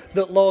spirit.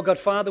 That, Lord God,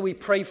 Father, we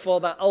pray for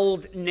that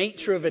old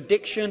nature of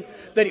addiction,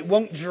 that it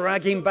won't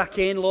drag him back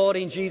in, Lord,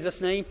 in Jesus'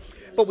 name.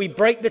 But we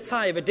break the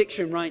tie of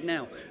addiction right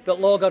now.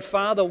 That, Lord God,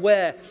 Father,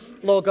 where,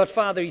 Lord God,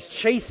 Father, he's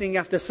chasing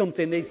after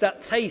something, there's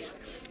that taste.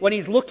 When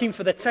he's looking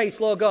for the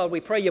taste, Lord God, we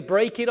pray you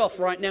break it off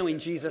right now in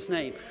Jesus'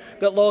 name.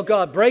 That, Lord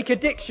God, break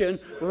addiction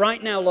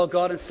right now, Lord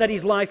God, and set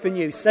his life in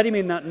you. Set him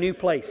in that new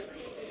place.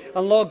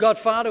 And Lord God,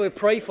 Father, we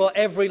pray for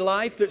every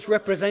life that's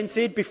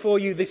represented before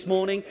you this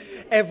morning.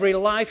 Every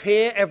life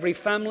here, every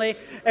family,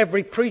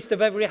 every priest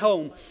of every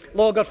home.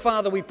 Lord God,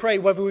 Father, we pray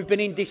whether we've been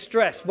in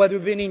distress, whether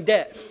we've been in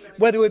debt,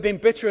 whether we've been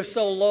bitter of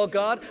soul, Lord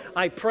God,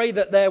 I pray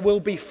that there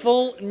will be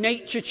full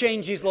nature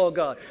changes, Lord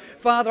God.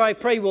 Father, I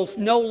pray we'll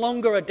no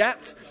longer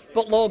adapt,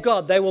 but Lord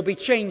God, there will be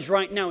change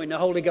right now in the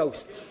Holy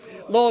Ghost.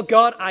 Lord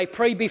God, I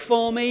pray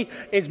before me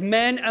is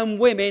men and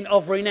women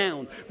of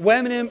renown.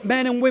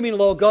 Men and women,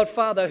 Lord God,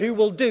 Father, who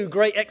will do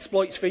great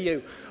exploits for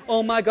you.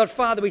 Oh my God,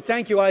 Father, we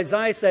thank you.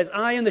 Isaiah says,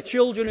 I and the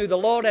children who the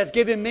Lord has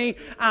given me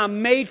are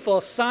made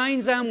for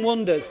signs and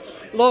wonders.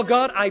 Lord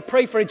God, I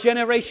pray for a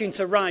generation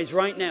to rise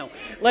right now.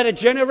 Let a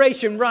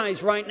generation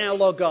rise right now,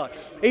 Lord God.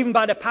 Even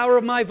by the power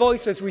of my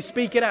voice as we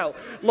speak it out.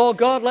 Lord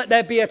God, let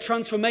there be a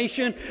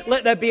transformation.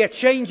 Let there be a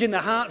change in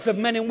the hearts of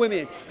men and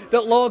women.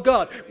 That, Lord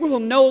God, we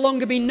will no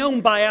longer be known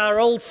by our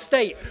old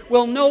state.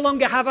 We'll no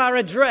longer have our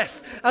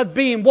address of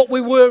being what we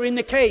were in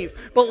the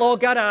cave. But,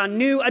 Lord God, our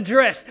new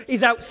address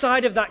is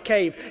outside of that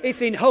cave.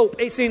 It's in hope,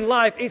 it's in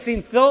life, it's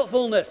in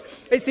thoughtfulness,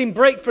 it's in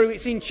breakthrough,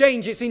 it's in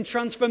change, it's in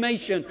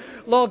transformation.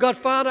 Lord God,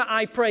 Father,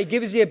 I pray,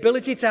 give us the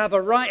ability to have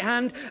a right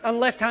hand and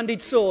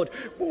left-handed sword,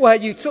 where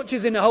you touch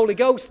us in the Holy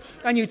Ghost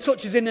and you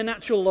touch us in the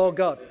natural, Lord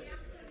God.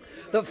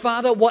 That,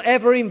 Father,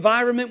 whatever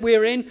environment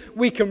we're in,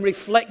 we can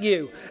reflect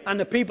you.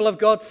 And the people of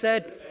God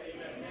said,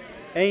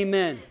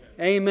 Amen.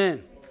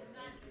 Amen.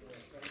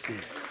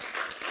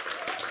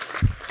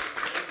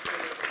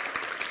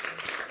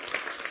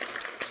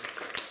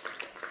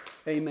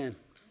 Amen.